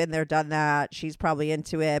 Yeah. She's been there, done that. She's probably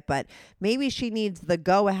into it. But maybe she needs the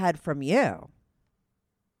go ahead from you.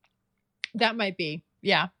 That might be.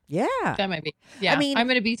 Yeah. Yeah. That might be. Yeah. I mean, I'm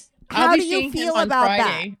going to be. How I'll be do you seeing feel him on about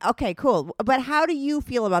Friday. that? Okay, cool. But how do you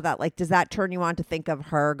feel about that? Like, does that turn you on to think of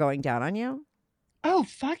her going down on you? Oh,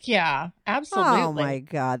 fuck yeah. Absolutely. Oh my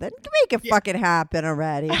God. Then make it fucking happen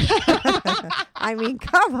already. I mean,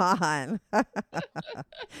 come on.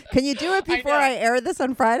 Can you do it before I air this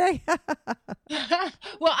on Friday?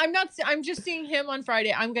 Well, I'm just seeing him on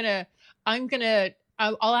Friday. I'll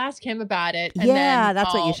ask him about it. And then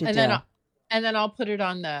that's what you should do. And then I'll put it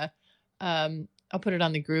on the, I'll put it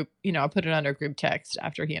on the group, I'll put it on our group text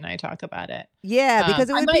after he and I talk about it. Yeah, because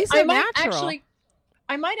it would be so natural.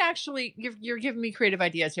 I might actually, you're giving me creative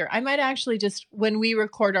ideas here. I might actually just, when we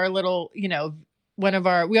record our little, we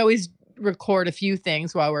always record a few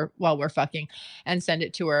things while we're fucking and send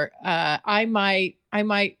it to her. I might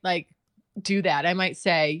like do that. I might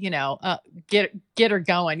say, get her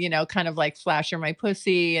going, kind of like flash her my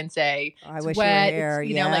pussy and say, I wish wet. you were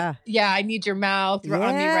here. Like, I need your mouth on me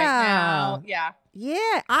right now. Yeah.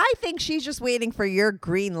 Yeah, I think she's just waiting for your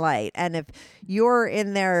green light. And if you're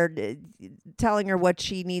in there telling her what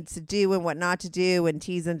she needs to do and what not to do and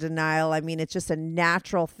tease and denial, I mean, it's just a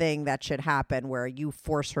natural thing that should happen where you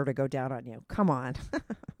force her to go down on you. Come on.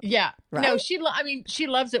 Yeah. Right? No, she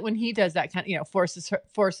loves it when he does that kind of,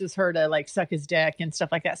 forces her to like suck his dick and stuff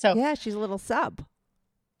like that. So yeah, she's a little sub.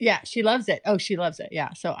 Yeah, she loves it. Oh, she loves it.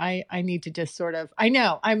 Yeah. So I need to just sort of, I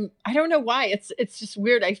don't know why. It's just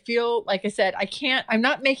weird. I feel, like I said, I'm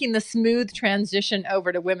not making the smooth transition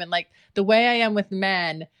over to women. Like the way I am with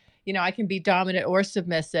men, I can be dominant or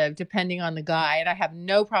submissive depending on the guy. And I have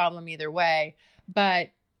no problem either way. But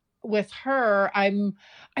with her,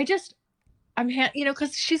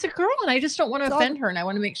 because she's a girl and I just don't want to offend her. And I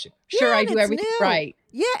want to make sure I do everything right.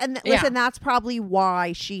 Yeah. And listen, that's probably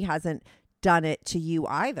why she hasn't done it to you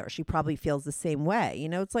either. She probably feels the same way.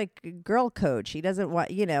 It's like girl code. She doesn't want,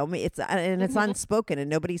 it's unspoken and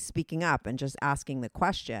nobody's speaking up and just asking the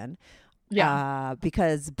question. Yeah.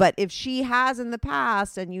 But if she has in the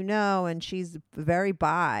past and and she's very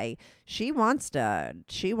bi, she wants it.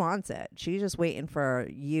 She's just waiting for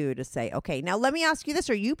you to say, okay, now let me ask you this.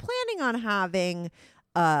 Are you planning on having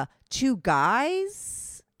two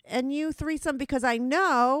guys and you threesome? Because I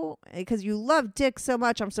know, because you love dick so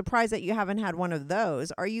much, I'm surprised that you haven't had one of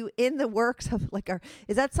those. Are you in the works of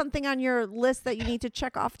is that something on your list that you need to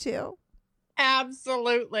check off too?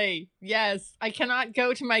 Absolutely. Yes. I cannot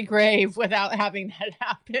go to my grave without having that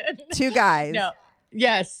happen. Two guys. No.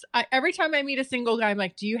 Yes. Every time I meet a single guy, I'm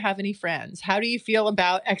like, do you have any friends? How do you feel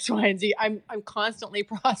about X, Y, and Z? I'm constantly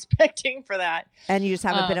prospecting for that. And you just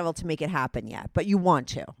haven't been able to make it happen yet, but you want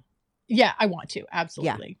to. Yeah, I want to.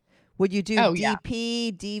 Absolutely. Yeah. Would you do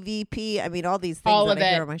DP, DVP? I mean, all these things all that of I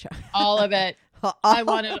it. hear on my show. All of it. I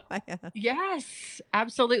want to. Yes,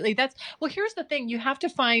 absolutely. Here's the thing. You have to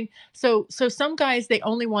find, so some guys, they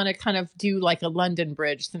only want to kind of do like a London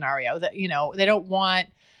Bridge scenario that, they don't want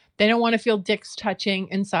to feel dicks touching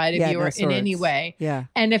inside of you or in any way. Yeah.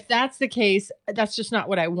 And if that's the case, that's just not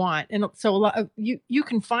what I want. And so a lot of, you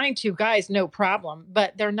can find two guys, no problem,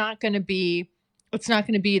 but it's not going to be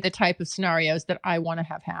the type of scenarios that I want to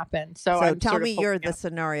have happen. So tell me the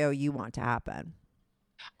scenario you want to happen.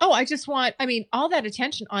 Oh, I just want, all that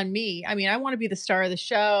attention on me. I want to be the star of the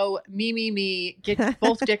show. Me, get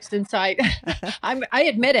both dicks inside. I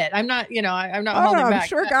admit it. I'm not, I'm not holding back. I'm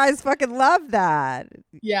sure guys fucking love that.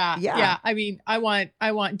 Yeah. I want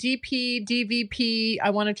DP, DVP.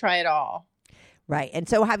 I want to try it all. Right. And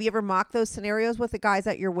so have you ever mocked those scenarios with the guys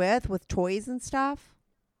that you're with toys and stuff?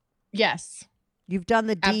 Yes. You've done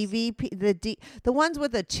the DVP, the ones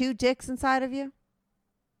with the two dicks inside of you?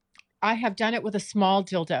 I have done it with a small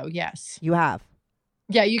dildo. Yes. You have?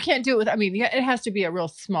 Yeah, you can't do it with, it has to be a real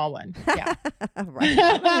small one. Yeah.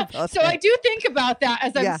 Right. So I do think about that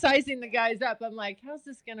as I'm sizing the guys up. I'm like, how's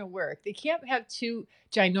this going to work? They can't have two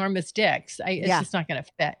ginormous dicks. It's just not going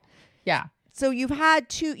to fit. Yeah. So you've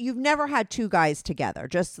never had two guys together,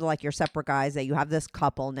 just like your separate guys that you have this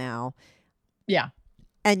couple now. Yeah.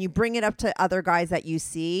 And you bring it up to other guys that you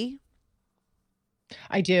see?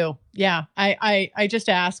 I do. Yeah. I just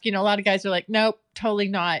ask, a lot of guys are like, nope, totally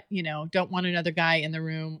not, don't want another guy in the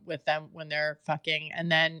room with them when they're fucking. And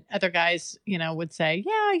then other guys, would say,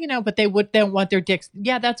 yeah, but they don't want their dicks.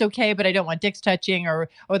 Yeah, that's okay. But I don't want dicks touching or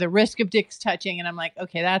the risk of dicks touching. And I'm like,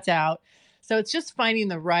 okay, that's out. So it's just finding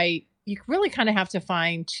you really kind of have to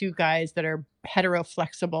find two guys that are hetero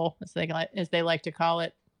flexible, as they like to call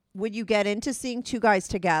it. Would you get into seeing two guys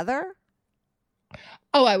together?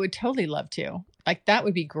 Oh, I would totally love to. Like, that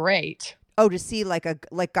would be great. Oh, to see like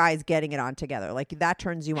guys getting it on together. Like that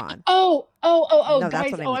turns you on. Oh, No, guys.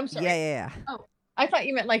 that's what I mean. I'm sorry. Yeah. Oh, I thought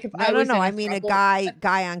you meant like if No, I was no. in I mean a trouble-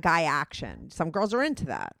 guy on guy action. Some girls are into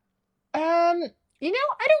that. You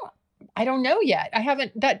know, I don't know yet. I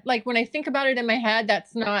haven't that like when I think about it in my head,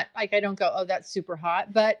 that's not like I don't go, oh, that's super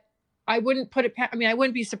hot. But I wouldn't put it. I mean, I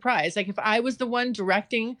wouldn't be surprised. Like if I was the one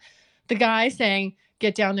directing the guy saying,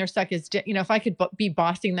 "Get down there, suck his dick." You know, if I could be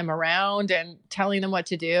bossing them around and telling them what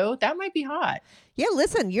to do, that might be hot. Yeah,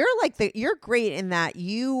 listen, you're great in that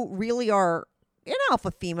you really are an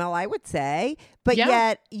alpha female, I would say, but Yeah.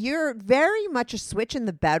 yet you're very much a switch in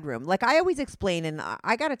the bedroom. Like I always explain, and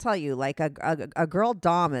I got to tell you, like a girl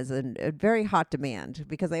dom is a very hot demand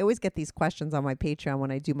because I always get these questions on my Patreon when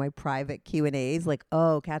I do my private Q&As, like,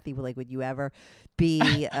 oh, Kathy, like, would you ever be,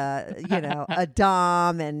 a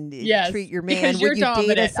dom and treat your man? Because you're would you date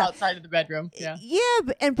dominant outside of the bedroom. Yeah.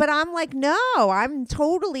 Yeah, but I'm like, no, I'm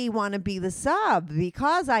totally want to be the sub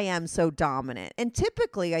because I am so dominant. And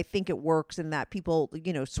typically, I think it works in that people,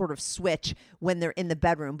 sort of switch when they're in the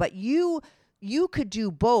bedroom. But you could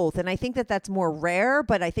do both, and I think that that's more rare.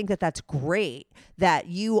 But I think that that's great that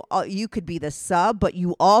you could be the sub, but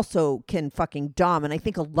you also can fucking dom. And I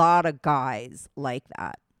think a lot of guys like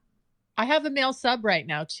that. I have a male sub right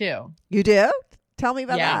now too. You do? Tell me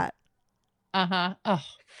about that. Uh-huh. Oh,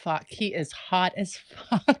 fuck. He is hot as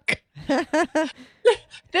fuck.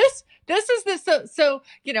 This is this. So,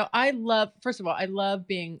 first of all, I love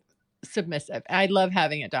being submissive. I love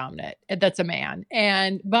having a dominant. That's a man.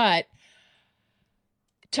 But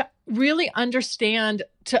to really understand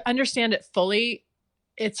it fully,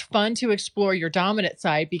 it's fun to explore your dominant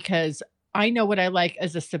side because I know what I like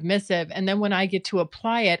as a submissive. And then when I get to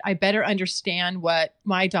apply it, I better understand what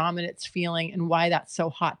my dominant's feeling and why that's so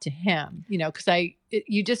hot to him, because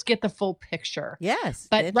you just get the full picture. Yes.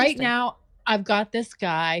 But right now I've got this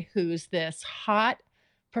guy who's this hot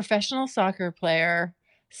professional soccer player,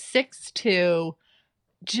 6'2",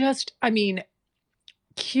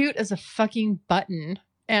 cute as a fucking button.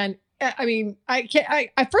 And I mean,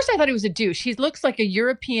 at first I thought he was a douche. He looks like a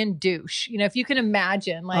European douche. If you can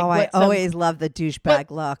imagine, like, I always love the douchebag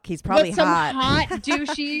look. He's probably some hot. hot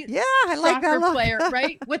douchey yeah, I like that soccer look. player,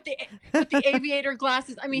 right? With the aviator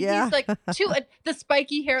glasses. I mean, Yeah. he's like the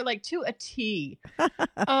spiky hair, like to a T.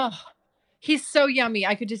 Oh, he's so yummy.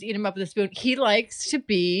 I could just eat him up with a spoon. He likes to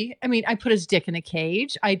be. I mean, I put his dick in a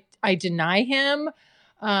cage. I deny him.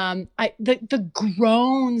 The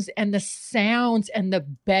groans and the sounds and the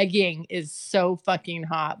begging is so fucking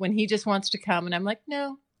hot when he just wants to come and I'm like,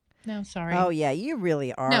 no, sorry. Oh yeah, you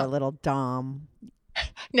really are a little dumb.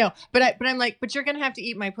 No, but I'm like, but you're going to have to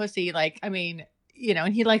eat my pussy. Like, I mean,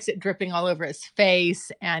 and he likes it dripping all over his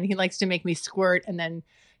face and he likes to make me squirt and then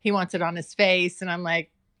he wants it on his face. And I'm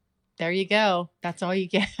like, there you go. That's all you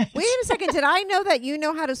get. Wait a second. Did I know that you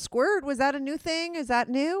know how to squirt? Was that a new thing? Is that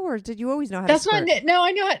new, or did you always know how to squirt? That's not new. No,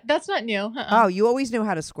 I know. That's not new. Oh, you always knew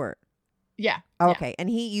how to squirt. Yeah. Okay. Yeah. And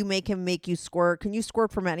you make him make you squirt. Can you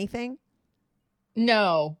squirt from anything?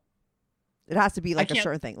 No. It has to be like a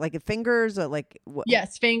certain thing, like fingers or like what?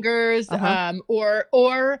 Yes, fingers. Uh-huh.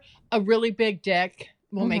 Or a really big dick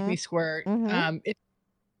will make me squirt. Mm-hmm.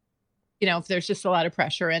 If there's just a lot of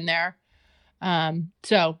pressure in there.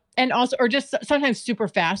 And also, or just sometimes super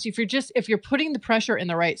fast. If you're putting the pressure in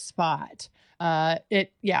the right spot, I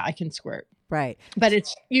can squirt. Right. But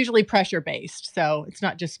it's usually pressure based. So it's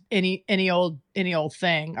not just any old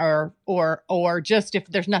thing or just if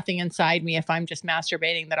there's nothing inside me, if I'm just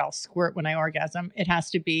masturbating that I'll squirt when I orgasm. It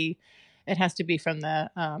has to be from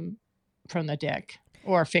the dick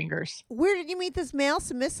or fingers. Where did you meet this male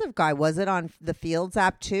submissive guy? Was it on the Fields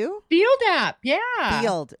app too? Field app. Yeah.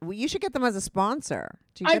 Field. Well, you should get them as a sponsor.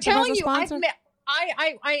 Do you I'm get them as telling a you, sponsor?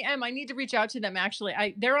 I am. I need to reach out to them. Actually,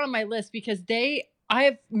 they're on my list because I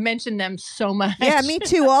have mentioned them so much. Yeah, me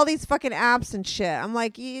too. All these fucking apps and shit. I'm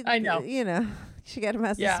like, I know. You should get him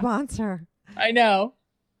as a sponsor. I know.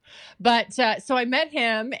 But so I met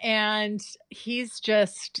him and he's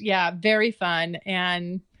just, very fun.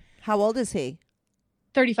 And how old is he?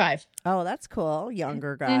 35. Oh, that's cool.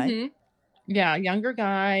 Younger guy. Mm-hmm. Yeah, younger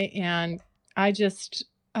guy. And I just,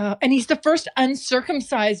 and he's the first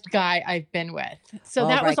uncircumcised guy I've been with. So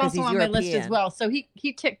that was also on my list as well. So he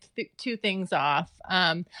ticked two things off.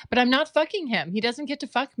 But I'm not fucking him. He doesn't get to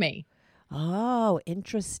fuck me. Oh,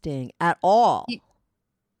 interesting. At all.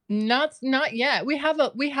 Not yet. We have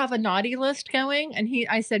a naughty list going. And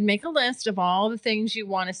I said, make a list of all the things you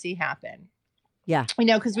want to see happen. Yeah.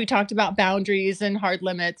 Because we talked about boundaries and hard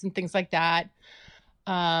limits and things like that.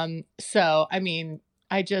 So, I mean,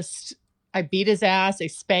 I beat his ass. I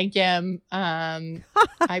spank him.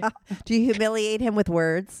 Do you humiliate him with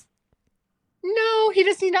words? No,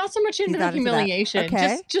 he's not so much into the not into that. humiliation.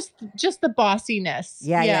 Okay. Just the bossiness.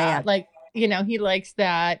 Yeah. Like He likes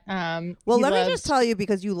that. Well, He let me loves, just tell you,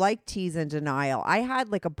 because you like tease and denial. I had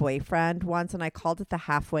like a boyfriend once and I called it the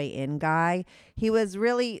halfway in guy. He was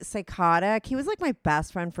really psychotic. He was like my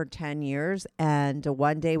best friend for 10 years. And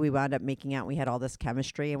one day we wound up making out. We had all this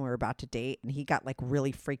chemistry and we were about to date. And he got like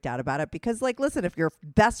really freaked out about it because, like, listen, if you're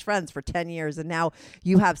best friends for 10 years and now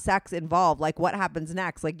you have sex involved, like, what happens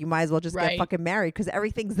next? Like, you might as well just get fucking married because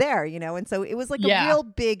everything's there, And so it was like a real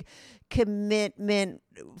big commitment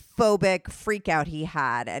phobic freak out he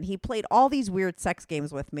had, and he played all these weird sex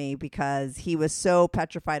games with me because he was so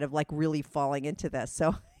petrified of like really falling into this.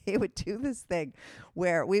 So he would do this thing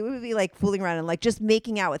where we would be like fooling around and like just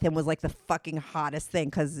making out with him was like the fucking hottest thing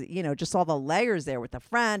because just all the layers there with a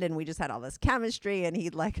friend, and we just had all this chemistry, and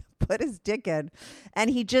he'd like put his dick in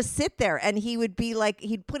and he'd just sit there and he would be like,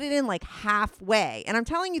 he'd put it in like halfway. And I'm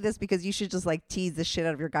telling you this because you should just like tease the shit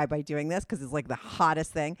out of your guy by doing this because it's like the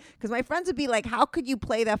hottest thing. Because my friends would be like, how could you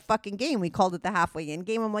play that fucking game? We called it the halfway in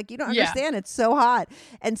game. I'm like, you don't understand. It's so hot.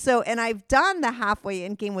 And I've done the halfway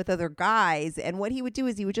in game with other guys, and what he would do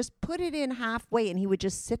is he would just put it in halfway and he would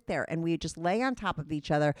just sit there and we would just lay on top of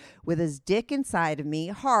each other with his dick inside of me,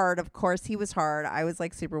 hard. Of course he was hard. I was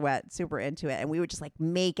like super wet, super into it, and we would just like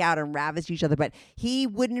make out and ravish each other, but he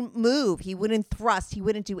wouldn't move, he wouldn't thrust, he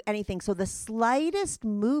wouldn't do anything. So the slightest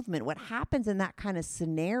movement, what happens in that kind of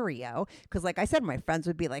scenario, because like I said, my friends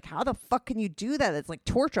would be like, how the fuck can you do that? It's like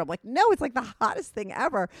torture. I'm like, no, it's like the hottest thing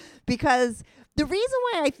ever. Because the reason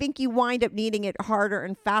why I think you wind up needing it harder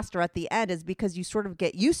and faster at the end is because you sort of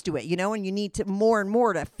get used to it, and you need to more and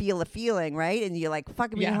more to feel the feeling, right? And you're like,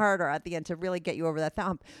 fucking me harder at the end to really get you over that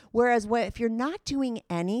thump. Whereas if you're not doing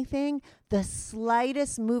anything, the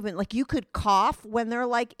slightest movement, like you could cough when they're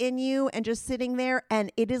like in you and just sitting there, and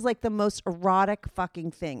it is like the most erotic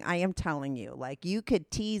fucking thing. I am telling you, like you could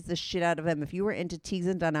tease the shit out of him if you were into tease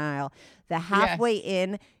and denial. The halfway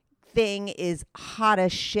in thing is hot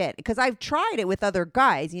as shit because I've tried it with other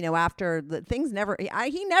guys, after the things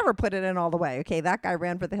he never put it in all the way. Okay, that guy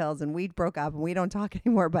ran for the hills and we broke up and we don't talk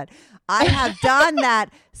anymore, but I have done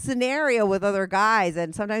that scenario with other guys,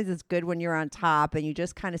 and sometimes it's good when you're on top and you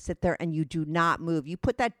just kind of sit there and you do not move. You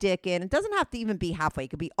put that dick in. It doesn't have to even be halfway.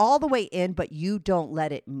 It could be all the way in, but you don't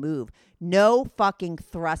let it move. No fucking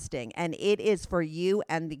thrusting. And it is for you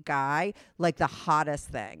and the guy like the hottest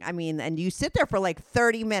thing. I mean, and you sit there for like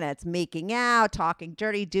 30 minutes making out, talking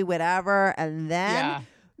dirty, do whatever. And then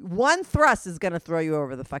one thrust is going to throw you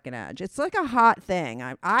over the fucking edge. It's like a hot thing.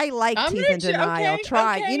 I like tease and denial.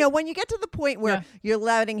 Try. Okay. When you get to the point where you're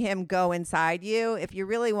letting him go inside you, if you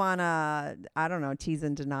really want to, I don't know, tease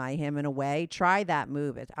and deny him in a way, try that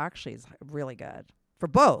move. It actually is really good for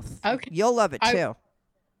both. Okay. You'll love it too.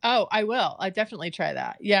 Oh, I will. I definitely try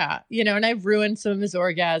that. Yeah. And I've ruined some of his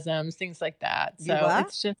orgasms, things like that. So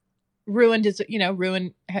it's just ruined his,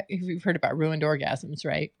 ruined. You've heard about ruined orgasms,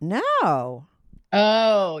 right? No.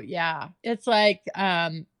 Oh, yeah. It's like,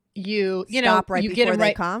 you stop right you before get him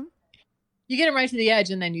they come. You get them right to the edge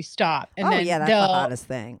and then you stop. And then that's the hottest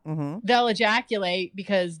thing. Mm-hmm. They'll ejaculate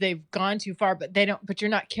because they've gone too far, but but you're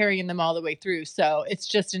not carrying them all the way through. So it's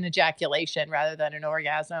just an ejaculation rather than an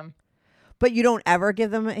orgasm. But you don't ever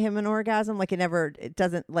give him an orgasm? Like it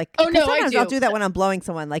doesn't like. Oh, no, sometimes I do. I'll do that when I'm blowing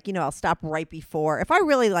someone. Like, I'll stop right before. If I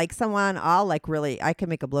really like someone, I can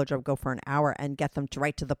make a blowjob go for an hour and get them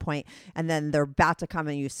right to the point, and then they're about to come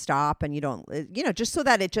and you stop and you don't, just so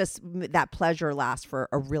that that pleasure lasts for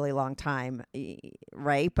a really long time,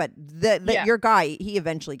 right? But your guy, he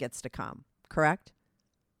eventually gets to come, correct?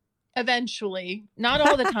 Eventually, not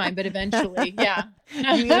all the time, but eventually, yeah. You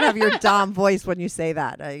even have your Dom voice when you say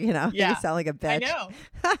that. You sound like a bitch.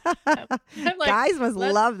 I know. I'm like, guys must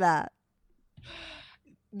love that.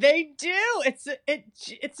 They do.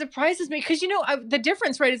 It surprises me because the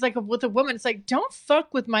difference, right, is like with a woman. It's like, don't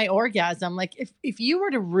fuck with my orgasm. Like if you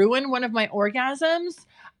were to ruin one of my orgasms.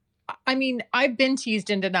 I mean, I've been teased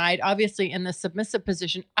and denied, obviously, in the submissive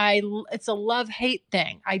position. It's a love-hate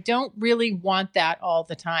thing. I don't really want that all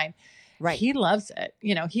the time. Right. He loves it.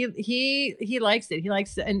 He likes it. He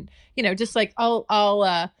likes it. And, just like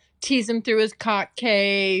I'll tease him through his cock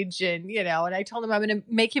cage and I told him I'm going to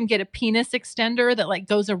make him get a penis extender that like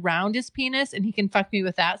goes around his penis and he can fuck me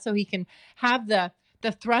with that so he can have the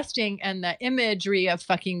thrusting and the imagery of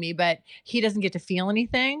fucking me, but he doesn't get to feel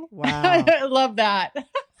anything. Wow. I love that.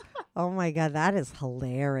 Oh my God, that is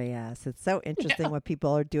hilarious. It's so interesting what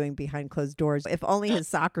people are doing behind closed doors. If only his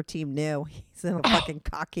soccer team knew he's in a fucking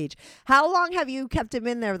cock cage. How long have you kept him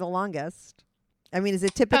in there the longest? I mean, is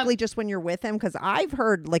it typically just when you're with him? Because I've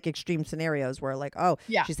heard like extreme scenarios where like,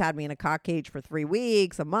 she's had me in a cock cage for 3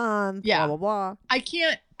 weeks, a month, blah, blah, blah. I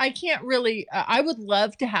can't really, I would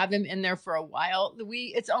love to have him in there for a while.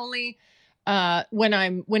 It's only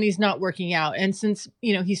when he's not working out. And since,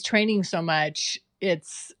 he's training so much,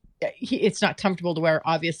 it's not comfortable to wear,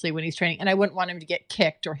 obviously, when he's training. And I wouldn't want him to get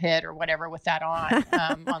kicked or hit or whatever with that on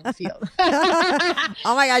the field.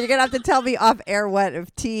 Oh my God, you're going to have to tell me off air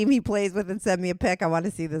what team he plays with and send me a pic. I want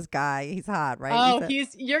to see this guy. He's hot, right? Oh,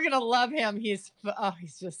 you're going to love him. He's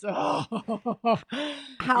just, How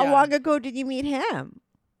long ago did you meet him?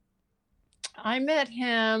 I met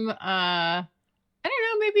him, I don't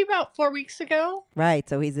know, maybe about 4 weeks ago. Right.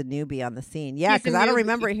 So he's a newbie on the scene. Yeah, because I don't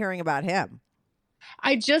remember hearing about him.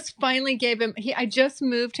 I just finally gave him, I just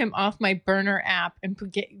moved him off my burner app and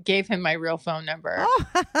gave him my real phone number. Oh.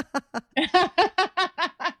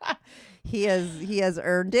 He has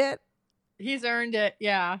earned it. He's earned it.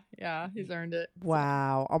 Yeah. He's earned it.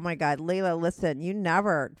 Wow. Oh my God. Layla, listen, you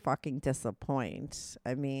never fucking disappoint.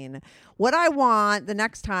 I mean, what I want the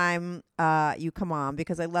next time you come on,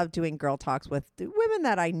 because I love doing girl talks with women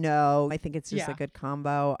that I know. I think it's just a good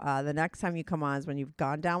combo. The next time you come on is when you've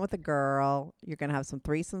gone down with a girl. You're going to have some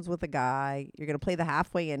threesomes with a guy. You're going to play the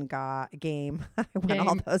halfway in game. I want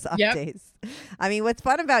all those updates. Yep. I mean, what's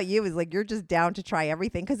fun about you is like you're just down to try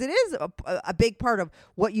everything, because it is a big part of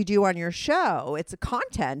what you do on your show. It's a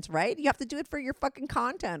content, right? You have to do it for your fucking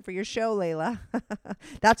content, for your show, Layla.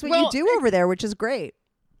 That's what you do over there, which is great.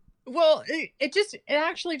 Well, it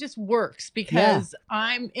actually just works because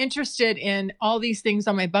I'm interested in all these things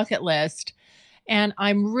on my bucket list, and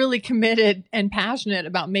I'm really committed and passionate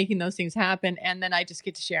about making those things happen. And then I just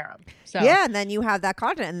get to share them. So and then you have that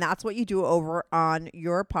content, and that's what you do over on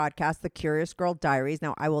your podcast, The Curious Girl Diaries.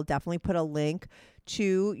 Now, I will definitely put a link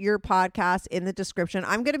to your podcast in the description.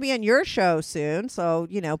 I'm going to be on your show soon, so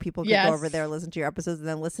people can go over there, listen to your episodes, and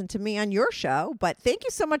then listen to me on your show. But thank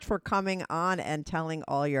you so much for coming on and telling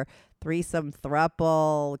all your threesome,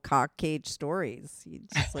 throuple, cock cage stories. You're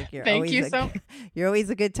you're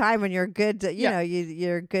always a good time, and you're good.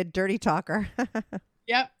 You're a good dirty talker.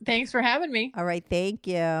 Yep. Thanks for having me. All right. Thank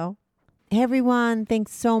you. Hey everyone,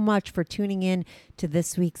 thanks so much for tuning in to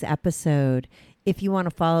this week's episode. If you want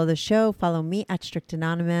to follow the show, follow me at Strict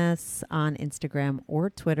Anonymous on Instagram or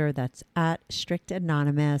Twitter. That's at Strict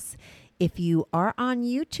Anonymous. If you are on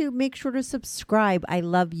YouTube, make sure to subscribe. I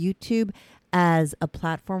love YouTube as a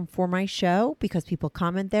platform for my show because people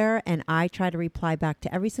comment there, and I try to reply back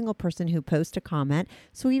to every single person who posts a comment.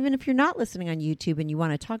 So even if you're not listening on YouTube and you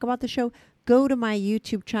want to talk about the show, go to my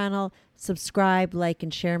YouTube channel, subscribe, like,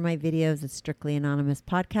 and share my videos. It's Strictly Anonymous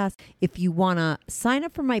Podcast. If you want to sign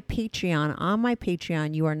up for my Patreon, on my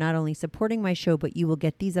Patreon, you are not only supporting my show, but you will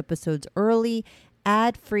get these episodes early,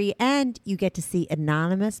 ad-free, and you get to see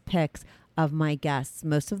anonymous pics of my guests.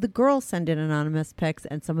 Most of the girls send in anonymous pics,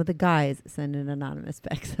 and some of the guys send in anonymous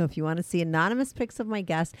pics. So if you want to see anonymous pics of my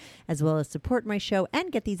guests, as well as support my show and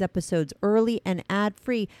get these episodes early and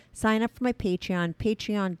ad-free, sign up for my Patreon,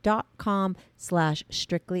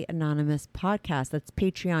 patreon.com/Strictly Anonymous Podcast. That's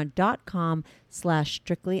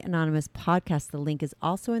patreon.com/Strictly Anonymous Podcast. The link is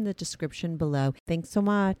also in the description below. Thanks so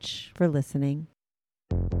much for listening.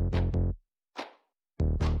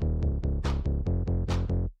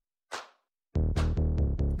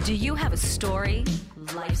 Do you have a story,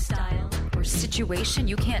 lifestyle, or situation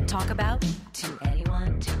you can't talk about to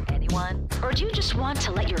anyone? Or do you just want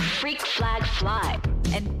to let your freak flag fly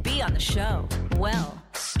and be on the show? Well,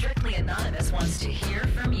 Strictly Anonymous wants to hear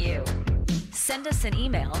from you. Send us an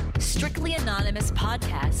email,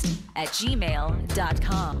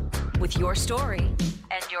 strictlyanonymouspodcast@gmail.com, with your story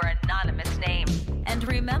and your anonymous name. And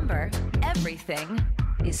remember, everything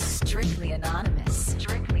is strictly anonymous.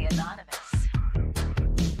 Strictly Anonymous.